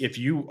is, if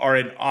you're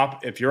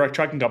a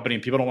trucking company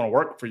and people don't want to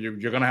work for you,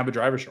 you're going to have a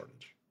driver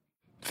shortage.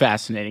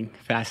 Fascinating.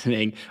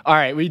 All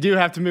right, we do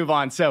have to move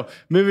on. So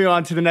moving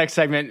on to the next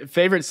segment,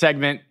 favorite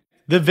segment,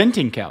 the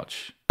venting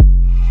couch.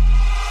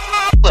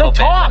 So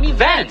talk,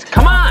 vent.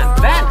 Come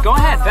on, vent. Go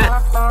ahead, vent.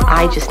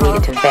 I just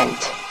needed to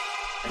vent.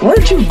 Why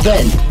don't you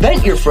vent?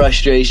 Vent your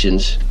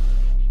frustrations.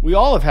 We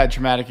all have had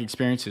traumatic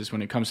experiences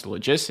when it comes to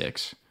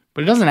logistics,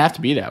 but it doesn't have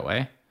to be that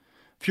way.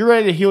 If you're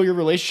ready to heal your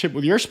relationship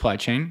with your supply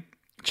chain,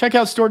 check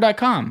out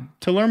store.com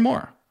to learn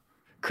more.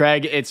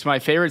 Craig, it's my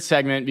favorite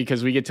segment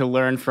because we get to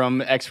learn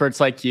from experts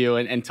like you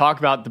and talk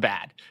about the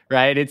bad,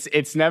 right?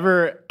 It's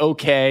never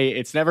okay.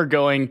 It's never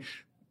going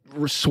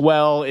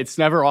swell. It's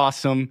never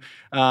awesome.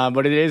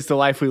 But it is the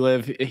life we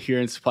live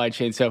here in supply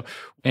chain. So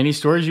any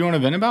stories you want to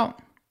vent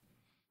about?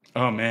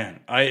 Oh man.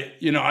 I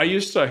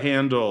used to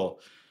handle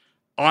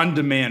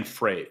on-demand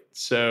freight.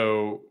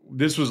 So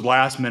this was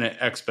last minute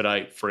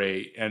expedite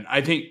freight. And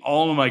I think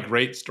all of my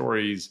great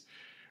stories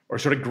or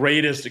sort of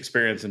greatest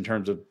experience in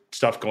terms of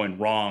stuff going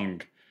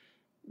wrong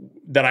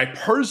that I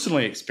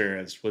personally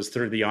experienced was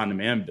through the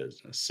on-demand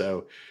business.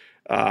 So,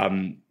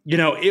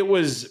 it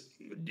was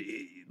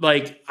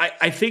like,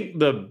 I think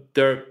the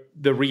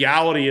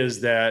reality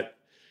is that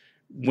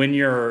when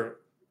you're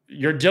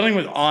dealing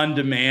with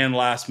on-demand,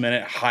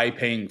 last-minute,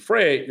 high-paying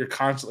freight, you're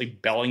constantly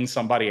belling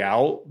somebody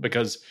out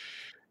because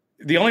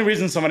the only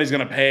reason somebody's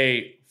going to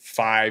pay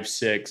 $5,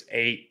 $6,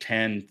 $8,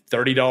 $10,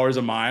 $30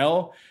 a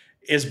mile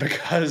is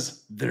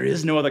because there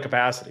is no other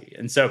capacity.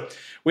 And so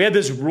we had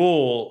this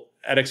rule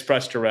at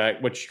Express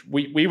Direct, which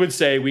we would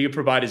say we would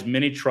provide as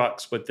many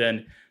trucks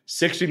within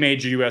 60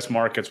 major U.S.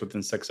 markets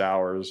within 6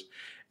 hours.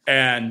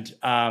 And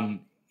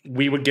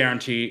we would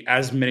guarantee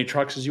as many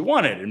trucks as you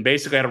wanted. And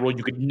basically had a rule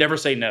you could never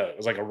say no. It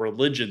was like a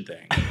religion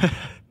thing.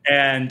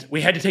 And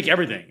we had to take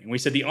everything. And we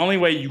said the only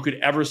way you could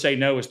ever say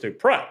no is through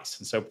price.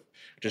 And so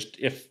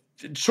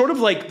sort of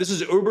like this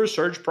is Uber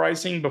surge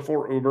pricing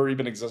before Uber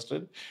even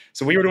existed.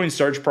 So we were doing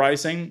surge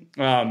pricing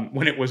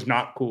when it was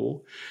not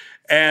cool.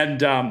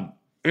 And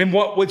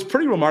what's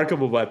pretty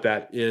remarkable about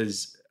that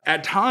is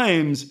at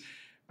times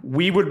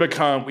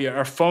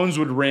our phones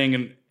would ring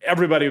and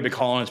everybody would be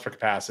calling us for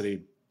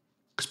capacity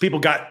because people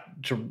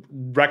got to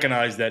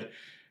recognize that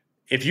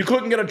if you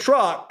couldn't get a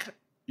truck,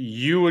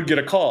 you would get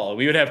a call.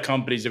 We would have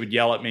companies that would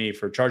yell at me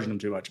for charging them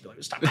too much. I'd be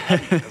like, stop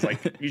calling me. I was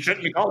like, you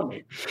shouldn't be calling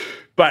me.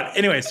 But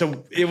anyway,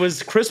 so it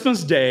was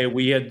Christmas Day.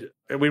 We ran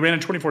a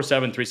 24/7,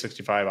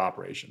 365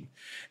 operation.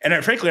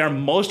 And frankly,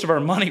 most of our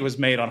money was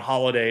made on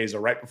holidays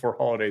or right before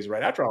holidays,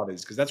 right after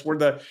holidays, because that's where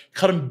the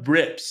cut and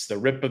rips, the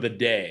rip of the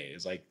day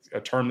is like a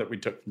term that we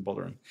took from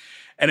Boulder.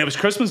 And it was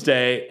Christmas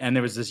Day, and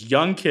there was this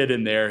young kid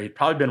in there. He'd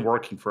probably been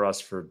working for us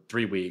for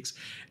 3 weeks.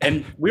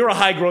 And we were a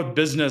high-growth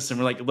business, and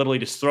we're like literally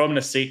just throw him in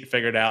a seat and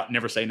figure it out,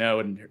 never say no.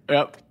 And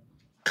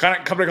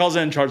company calls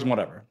in, charge him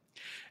whatever.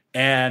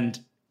 And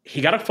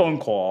he got a phone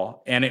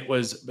call, and it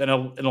was an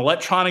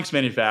electronics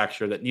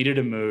manufacturer that needed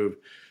to move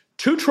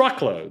 2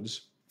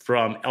 truckloads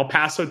from El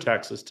Paso,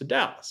 Texas to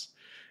Dallas.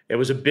 It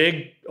was a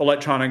big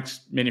electronics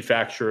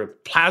manufacturer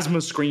of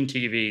plasma screen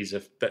TVs,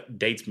 if that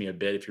dates me a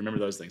bit, if you remember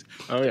those things.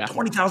 Oh, yeah.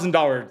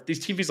 $20,000.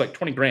 These TVs like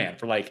 $20,000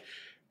 for like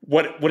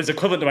what is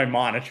equivalent to my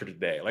monitor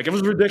today. Like it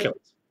was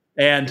ridiculous.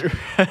 And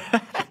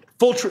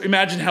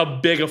imagine how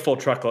big a full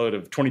truckload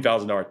of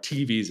 $20,000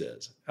 TVs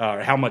is, or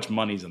how much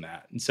money's in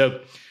that. And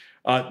so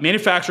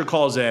manufacturer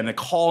calls in, they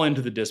call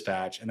into the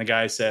dispatch, and the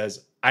guy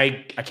says,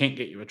 I can't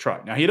get you a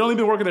truck. Now, he'd only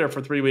been working there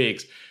for 3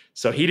 weeks,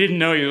 so he didn't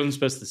know he wasn't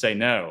supposed to say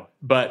no,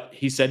 but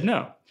he said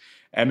no.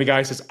 And the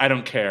guy says, I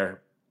don't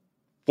care.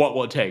 What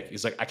will it take?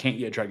 He's like, I can't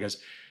get a truck. He goes,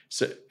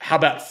 so how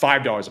about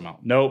 $5 a mile?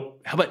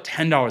 Nope. How about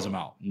 $10 a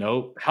mile?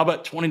 Nope. How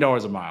about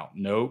 $20 a mile?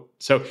 Nope.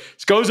 So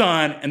this goes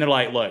on, and they're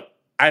like, look,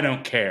 I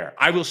don't care.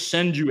 I will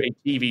send you a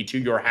TV to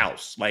your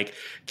house. Like,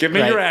 give me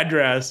your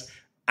address.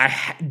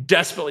 I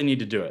desperately need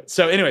to do it.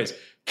 So anyways,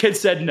 kid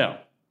said no.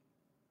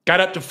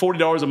 Got up to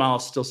 $40 a mile,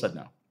 still said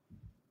no.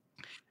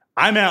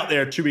 I'm out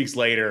there 2 weeks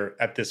later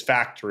at this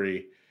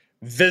factory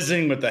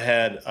visiting with the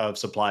head of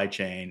supply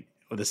chain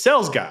with a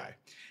sales guy.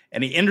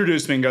 And he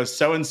introduced me and goes,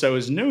 so-and-so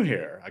is new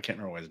here. I can't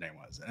remember what his name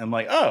was. And I'm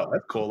like, oh,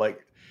 that's cool.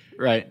 Like,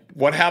 right.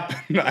 What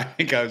happened? I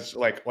think I was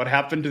like, what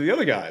happened to the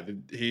other guy?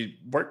 He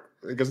worked.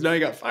 He goes, no, he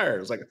got fired. I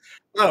was like,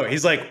 oh,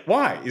 he's like,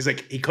 why? He's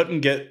like, he couldn't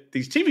get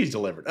these TVs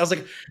delivered. I was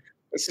like,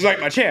 this is like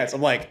my chance.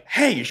 I'm like,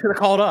 hey, you should have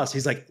called us.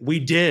 He's like, we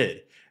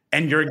did.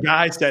 And your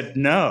guy said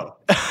no.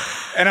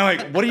 And I'm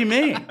like, what do you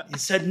mean? He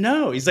said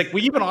no. He's like,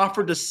 we even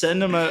offered to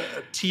send him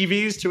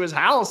TVs to his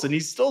house, and he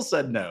still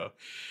said no.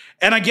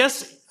 And I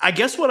guess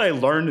what I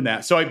learned in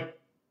that, so I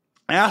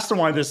asked him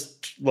why this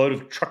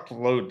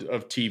truckload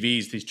of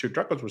TVs, these 2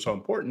 truckloads were so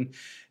important,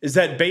 is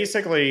that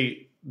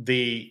basically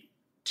the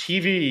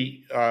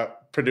TV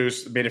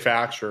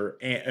manufacturer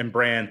and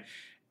brand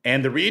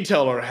and the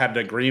retailer had an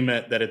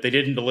agreement that if they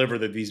didn't deliver,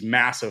 that these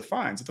massive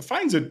fines. The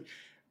fines had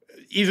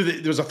either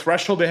there was a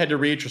threshold they had to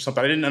reach or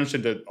something. I didn't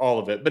understand all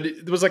of it, but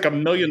it was like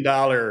 $1 million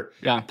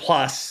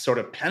plus sort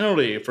of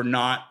penalty for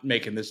not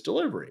making this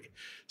delivery.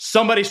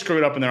 Somebody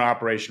screwed up in their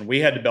operation. We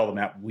had to bail them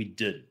out. We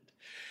didn't.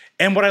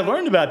 And what I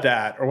learned about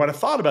that, or what I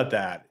thought about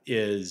that,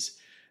 is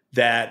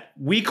that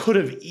we could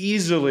have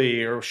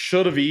easily or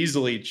should have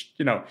easily,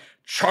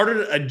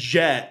 chartered a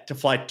jet to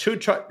fly 2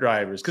 truck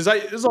drivers. Because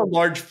there's a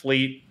large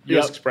fleet.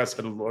 U.S. Express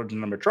had a large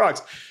number of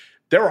trucks.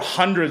 There were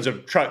hundreds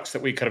of trucks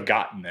that we could have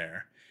gotten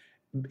there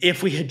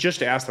if we had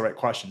just asked the right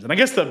questions. And I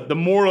guess the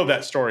moral of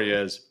that story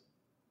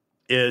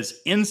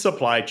is in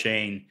supply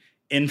chain,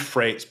 in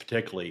freights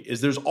particularly,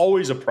 is there's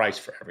always a price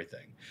for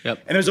everything. And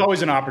there's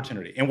always an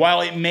opportunity. And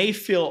while it may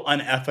feel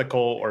unethical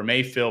or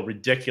may feel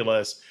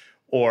ridiculous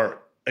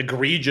or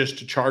egregious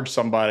to charge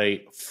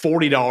somebody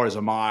 $40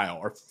 a mile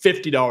or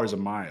 $50 a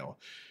mile,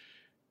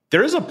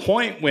 there is a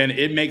point when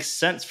it makes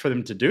sense for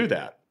them to do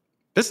that.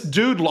 This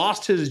dude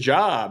lost his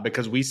job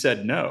because we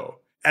said no.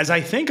 As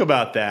I think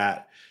about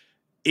that,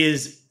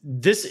 is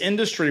this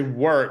industry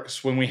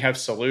works when we have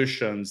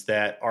solutions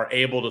that are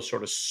able to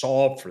sort of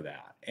solve for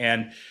that.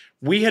 And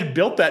we had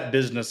built that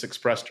business,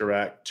 Express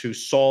Direct, to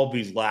solve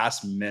these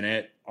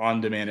last-minute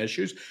on-demand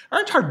issues.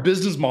 Our entire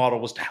business model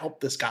was to help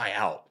this guy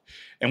out,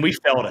 and we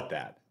failed at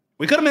that.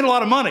 We could have made a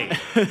lot of money,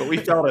 but we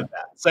failed at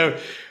that. So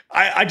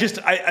I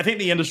think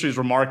the industry is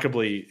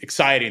remarkably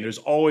exciting. There's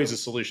always a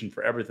solution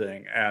for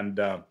everything, and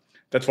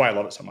that's why I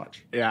love it so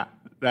much. Yeah,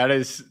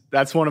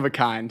 that's one of a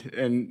kind.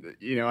 And,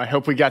 I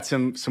hope we got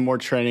some more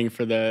training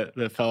for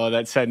the fellow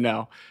that said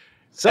no.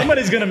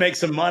 Somebody's going to make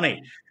some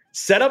money.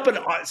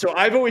 So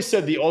I've always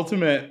said the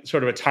ultimate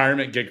sort of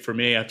retirement gig for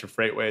me after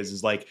FreightWaves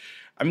is like,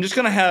 I'm going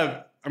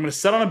to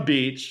sit on a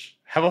beach,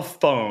 have a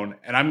phone,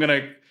 and I'm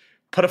going to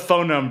put a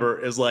phone number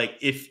is like,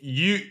 if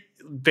you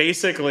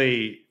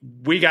basically,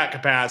 we got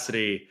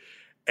capacity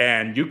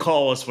and you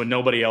call us when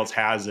nobody else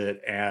has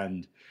it,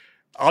 and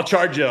I'll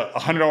charge you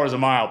 $100 a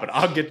mile, but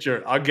I'll get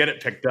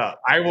it picked up.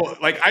 I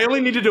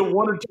only need to do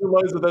 1 or 2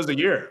 loads of those a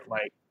year.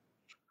 Like,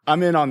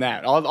 I'm in on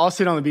that. I'll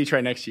sit on the beach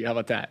right next to you. How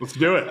about that? Let's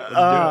do it.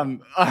 All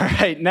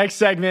right. Next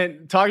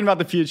segment, talking about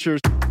the future.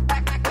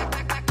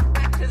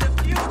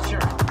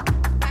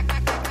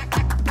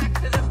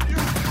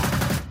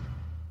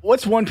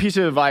 What's one piece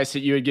of advice that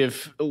you would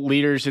give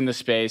leaders in the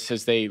space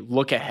as they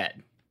look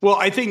ahead? Well,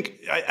 I think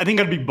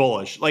I'd be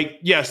bullish. Like,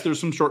 yes, there's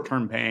some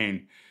short-term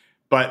pain,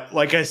 but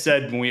like I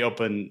said when we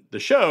opened the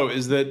show,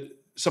 is that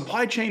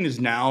supply chain is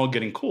now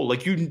getting cool.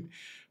 Like, you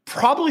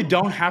probably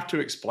don't have to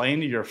explain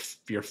to your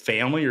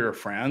family or your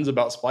friends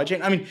about supply chain.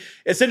 I mean,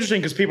 it's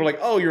interesting because people are like,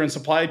 oh, you're in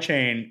supply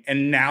chain,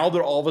 and now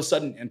they're all of a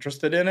sudden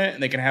interested in it,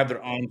 and they can have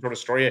their own sort of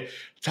story. I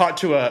talked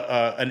to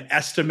an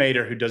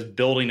estimator who does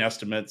building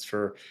estimates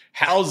for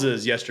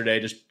houses yesterday,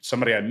 just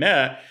somebody I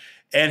met,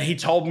 and he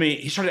told me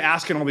he started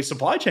asking all these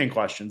supply chain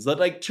questions that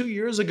like 2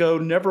 years ago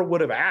never would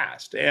have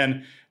asked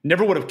and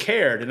never would have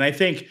cared. And I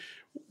think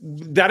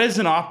that is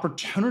an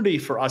opportunity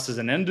for us as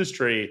an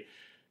industry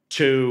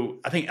to,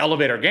 I think,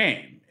 elevate our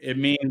game. It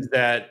means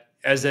that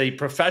as a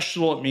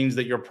professional, it means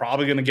that you're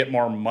probably going to get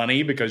more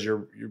money because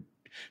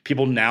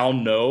people now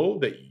know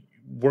that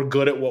we're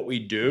good at what we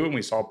do and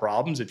we solve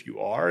problems if you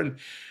are. And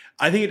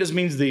I think it just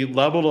means the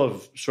level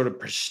of sort of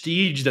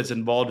prestige that's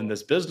involved in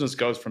this business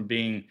goes from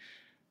being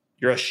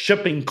you're a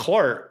shipping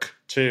clerk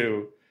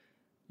to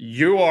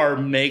you are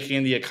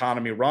making the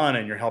economy run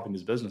and you're helping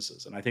these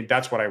businesses. And I think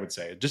that's what I would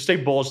say. Just stay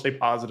bullish, stay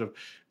positive.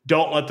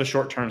 Don't let the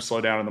short-term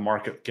slowdown in the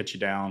market get you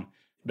down,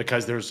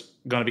 because there's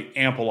going to be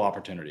ample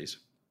opportunities.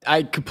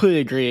 I completely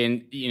agree.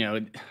 And,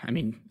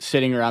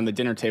 sitting around the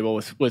dinner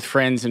table with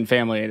friends and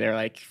family, they're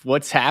like,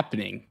 what's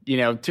happening?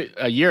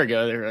 A year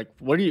ago, they're like,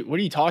 what are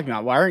you talking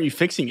about? Why aren't you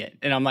fixing it?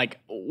 And I'm like,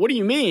 what do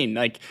you mean?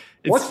 Like,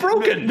 what's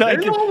broken? Like,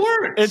 it all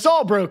works. It's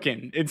all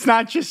broken. It's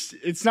not just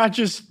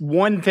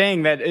one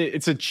thing. That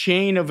it's a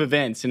chain of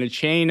events and a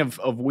chain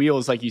of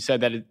wheels, like you said,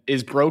 that it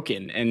is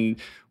broken. And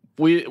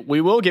we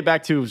will get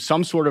back to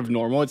some sort of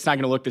normal. It's not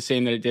going to look the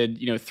same that it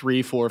did,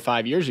 3, 4,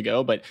 5 years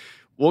ago, but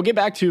we'll get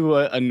back to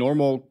a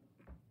normal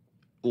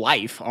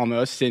life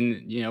almost.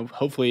 And,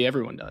 hopefully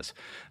everyone does.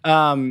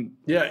 It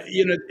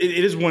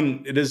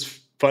is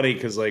funny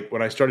because like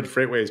when I started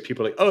FreightWaves,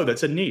 people are like, oh,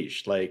 that's a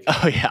niche. Like,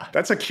 oh yeah,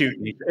 that's a cute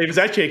niche. It was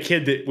actually a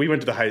kid that we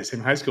went to the same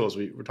high school as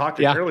we were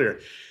talking earlier.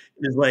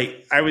 It's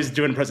like, I was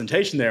doing a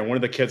presentation there and one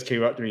of the kids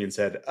came up to me and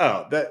said,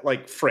 oh, that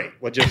like freight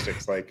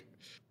logistics, like,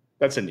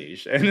 that's a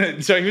niche.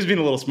 And so he was being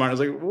a little smart. I was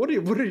like,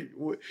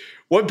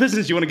 what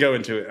business do you want to go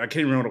into? I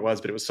can't remember what it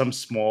was, but it was some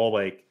small,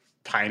 like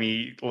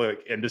tiny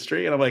like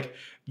industry. And I'm like,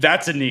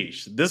 that's a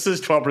niche. This is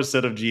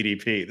 12% of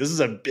GDP. This is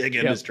a big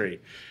industry.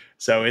 Yep.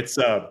 So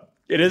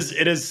it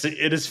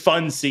is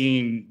fun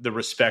seeing the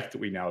respect that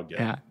we now get.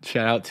 Yeah.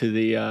 Shout out to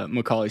the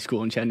Macaulay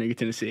School in Chattanooga,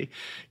 Tennessee.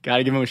 Got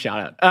to give them a shout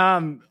out.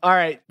 All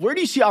right. Where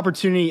do you see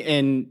opportunity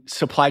in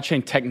supply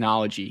chain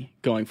technology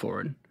going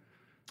forward?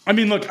 I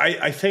mean, look,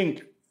 I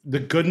think the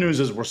good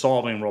news is we're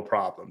solving real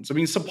problems. I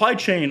mean, supply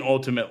chain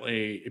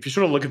ultimately, if you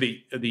sort of look at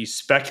the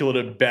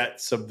speculative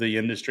bets of the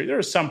industry, there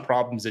are some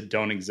problems that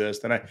don't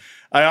exist. And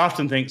I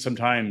often think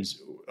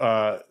sometimes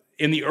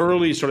in the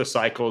early sort of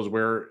cycles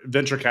where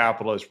venture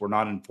capitalists were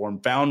not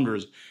informed,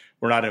 founders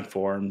were not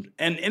informed.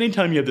 And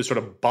anytime you have this sort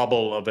of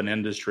bubble of an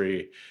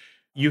industry,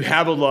 you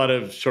have a lot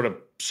of sort of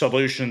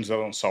solutions that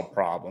don't solve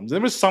problems. There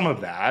was some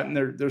of that, and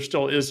there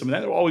still is some of that.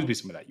 There will always be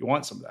some of that. You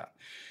want some of that.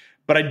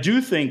 But I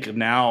do think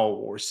now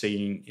what we're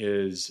seeing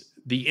is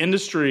the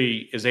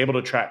industry is able to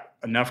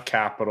attract enough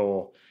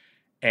capital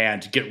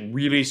and to get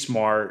really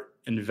smart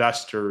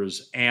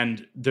investors.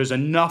 And there's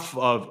enough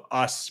of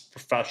us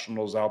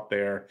professionals out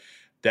there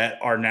that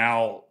are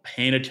now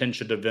paying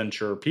attention to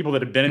venture. People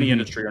that have been in the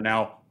industry are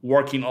now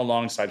working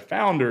alongside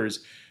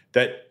founders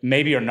that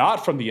maybe are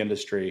not from the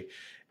industry.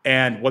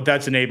 And what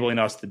that's enabling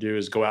us to do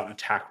is go out and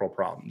attack real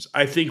problems.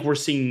 I think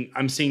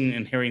I'm seeing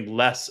and hearing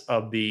less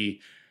of the,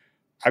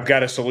 I've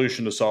got a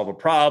solution to solve a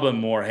problem,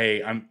 more,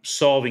 hey, I'm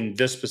solving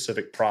this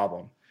specific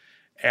problem.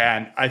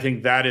 And I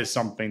think that is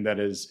something that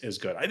is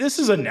good. This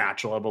is a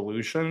natural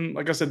evolution.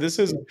 Like I said, this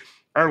is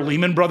our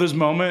Lehman Brothers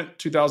moment,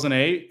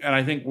 2008. And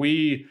I think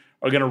we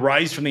are going to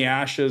rise from the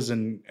ashes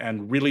and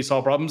really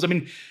solve problems. I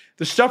mean,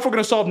 the stuff we're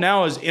going to solve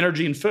now is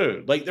energy and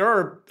food. Like there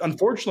are,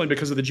 unfortunately,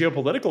 because of the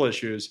geopolitical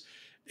issues,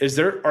 there's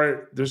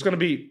going to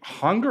be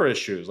hunger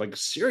issues, like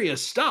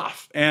serious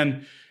stuff.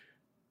 And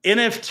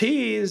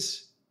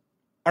NFTs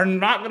are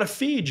not going to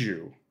feed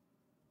you.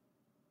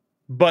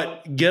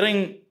 But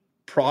getting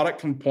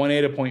product from point A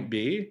to point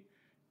B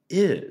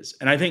is.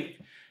 And I think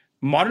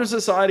modern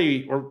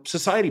society, or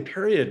society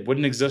period,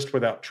 wouldn't exist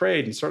without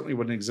trade, and certainly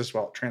wouldn't exist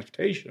without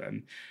transportation.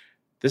 And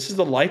this is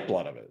the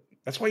lifeblood of it.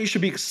 That's why you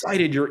should be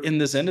excited you're in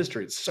this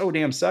industry. It's so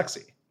damn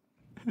sexy.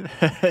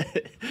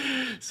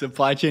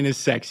 Supply chain is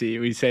sexy.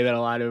 We say that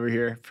a lot over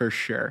here for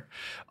sure.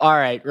 All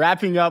right,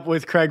 wrapping up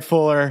with Craig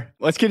Fuller.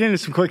 Let's get into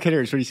some quick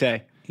hitters. What do you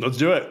say? Let's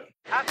do it.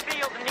 I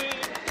feel the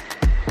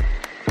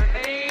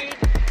need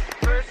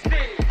for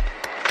speed.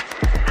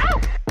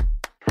 Ow!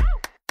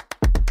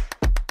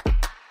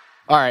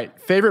 All right,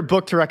 favorite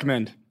book to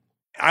recommend?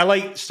 I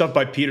like stuff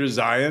by Peter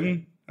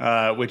Zion,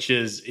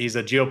 he's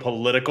a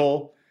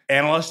geopolitical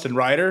analyst and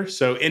writer.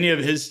 So any of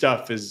his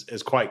stuff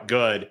is quite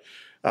good.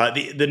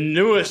 The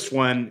newest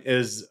one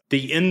is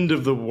The End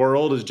of the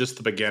World is Just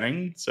the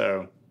Beginning.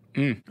 So,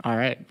 all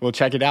right, we'll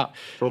check it out.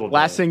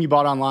 Last thing you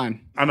bought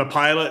online? I'm a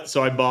pilot,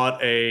 so I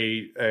bought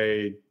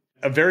a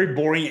very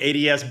boring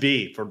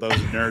ADS-B for those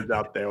nerds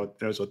out there who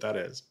knows what that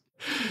is.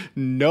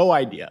 No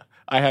idea.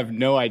 I have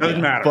no idea.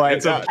 Doesn't matter. But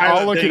it's a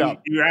I'll look it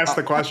up. You asked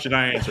the question,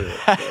 I answered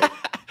it. So.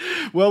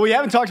 Well, we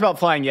haven't talked about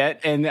flying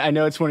yet, and I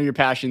know it's one of your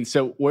passions.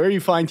 So where are you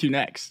flying to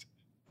next?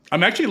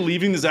 I'm actually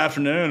leaving this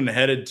afternoon and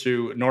headed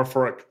to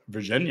Norfolk,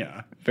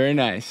 Virginia. Very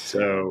nice.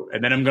 So,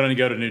 and then I'm going to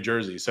go to New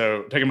Jersey.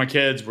 So, taking my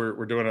kids,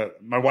 we're doing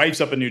my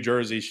wife's up in New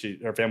Jersey.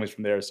 Her family's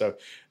from there. So,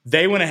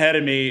 they went ahead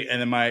of me, and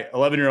then my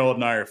 11-year-old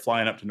and I are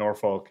flying up to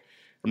Norfolk.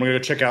 And we're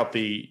going to go check out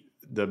the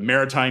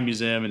Maritime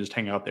Museum and just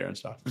hang out there and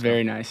stuff. So.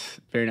 Very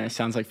nice. Very nice.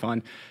 Sounds like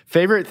fun.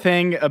 Favorite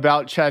thing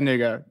about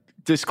Chattanooga?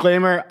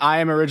 Disclaimer, I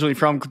am originally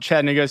from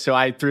Chattanooga, so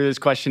I threw this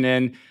question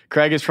in.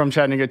 Craig is from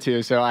Chattanooga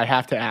too, so I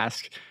have to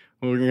ask.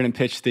 We're going to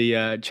pitch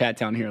the chat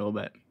down here a little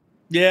bit.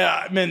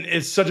 Yeah, I mean,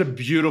 it's such a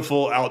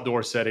beautiful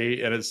outdoor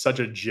city, and it's such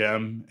a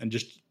gem and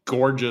just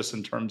gorgeous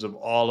in terms of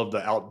all of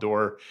the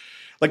outdoor.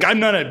 Like,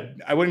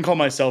 I wouldn't call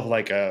myself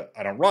I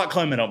don't rock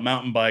climb, I don't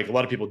mountain bike. A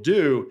lot of people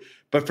do.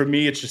 But for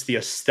me, it's just the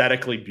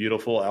aesthetically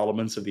beautiful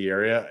elements of the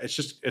area.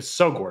 It's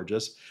so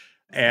gorgeous.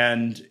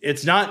 And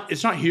it's not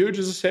huge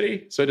as a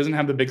city, so it doesn't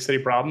have the big city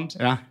problems.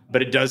 Yeah.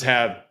 But it does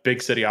have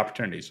big city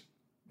opportunities.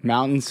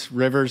 Mountains,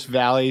 rivers,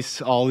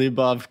 valleys, all the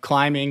above,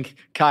 climbing,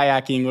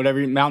 kayaking,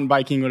 mountain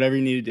biking, whatever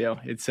you need to do.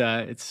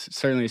 It's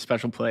certainly a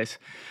special place.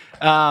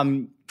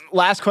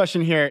 Last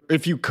question here.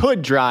 If you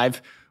could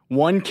drive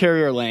one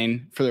carrier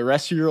lane for the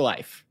rest of your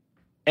life,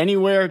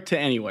 anywhere to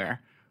anywhere,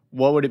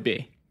 what would it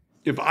be?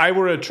 If I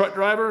were a truck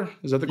driver,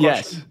 is that the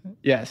question?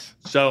 Yes.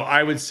 So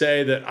I would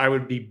say that I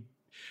would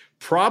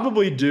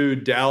probably do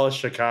Dallas,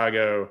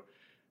 Chicago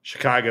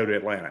to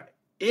Atlanta.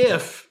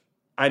 If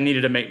I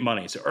needed to make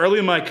money. So early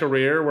in my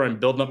career where I'm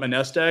building up my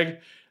nest egg,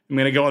 I'm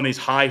going to go on these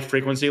high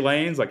frequency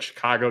lanes like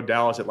Chicago,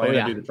 Dallas,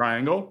 Atlanta, do the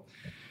triangle.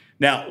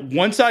 Now,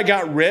 once I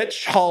got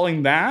rich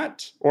hauling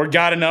that or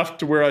got enough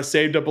to where I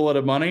saved up a lot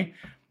of money,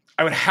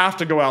 I would have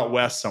to go out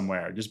west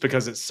somewhere just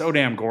because it's so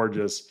damn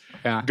gorgeous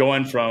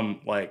going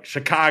from like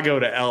Chicago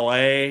to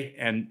LA.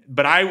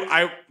 But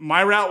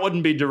my route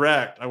wouldn't be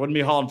direct. I wouldn't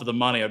be hauling for the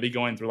money. I'd be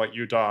going through like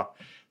Utah,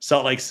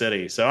 Salt Lake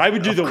City. So I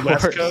would do the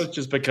West Coast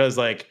just because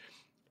like,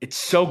 it's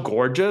so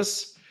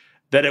gorgeous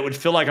that it would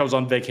feel like I was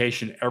on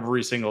vacation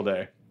every single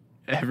day.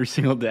 Every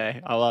single day.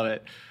 I love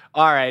it.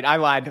 All right. I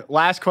lied.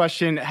 Last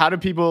question. How do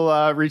people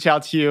reach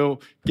out to you,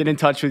 get in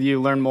touch with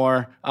you, learn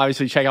more?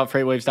 Obviously, check out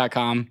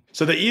freightwaves.com.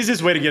 So the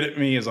easiest way to get at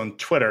me is on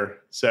Twitter.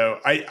 So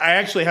I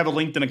actually have a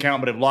LinkedIn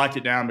account, but I've locked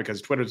it down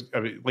because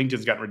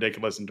LinkedIn's gotten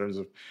ridiculous in terms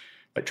of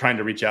like trying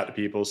to reach out to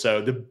people.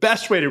 So the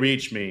best way to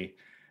reach me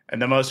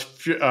and the most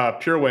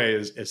pure way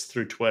is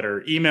through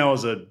Twitter. Email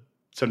is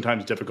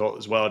sometimes difficult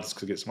as well, just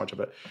because I get so much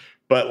of it.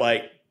 But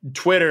like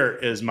Twitter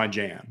is my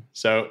jam.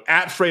 So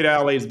at Freight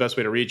Alley is the best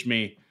way to reach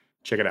me.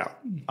 Check it out.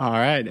 All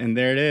right. And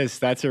there it is.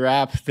 That's a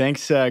wrap.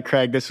 Thanks,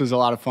 Craig. This was a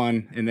lot of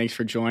fun. And thanks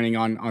for joining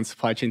on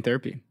Supply Chain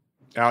Therapy.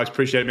 Alex,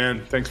 appreciate it,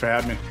 man. Thanks for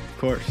having me. Of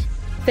course.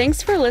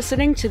 Thanks for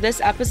listening to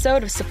this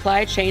episode of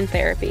Supply Chain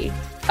Therapy,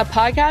 a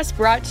podcast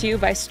brought to you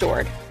by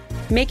Stored.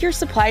 Make your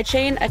supply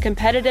chain a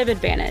competitive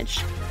advantage.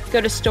 Go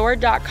to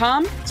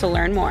store.com to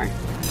learn more.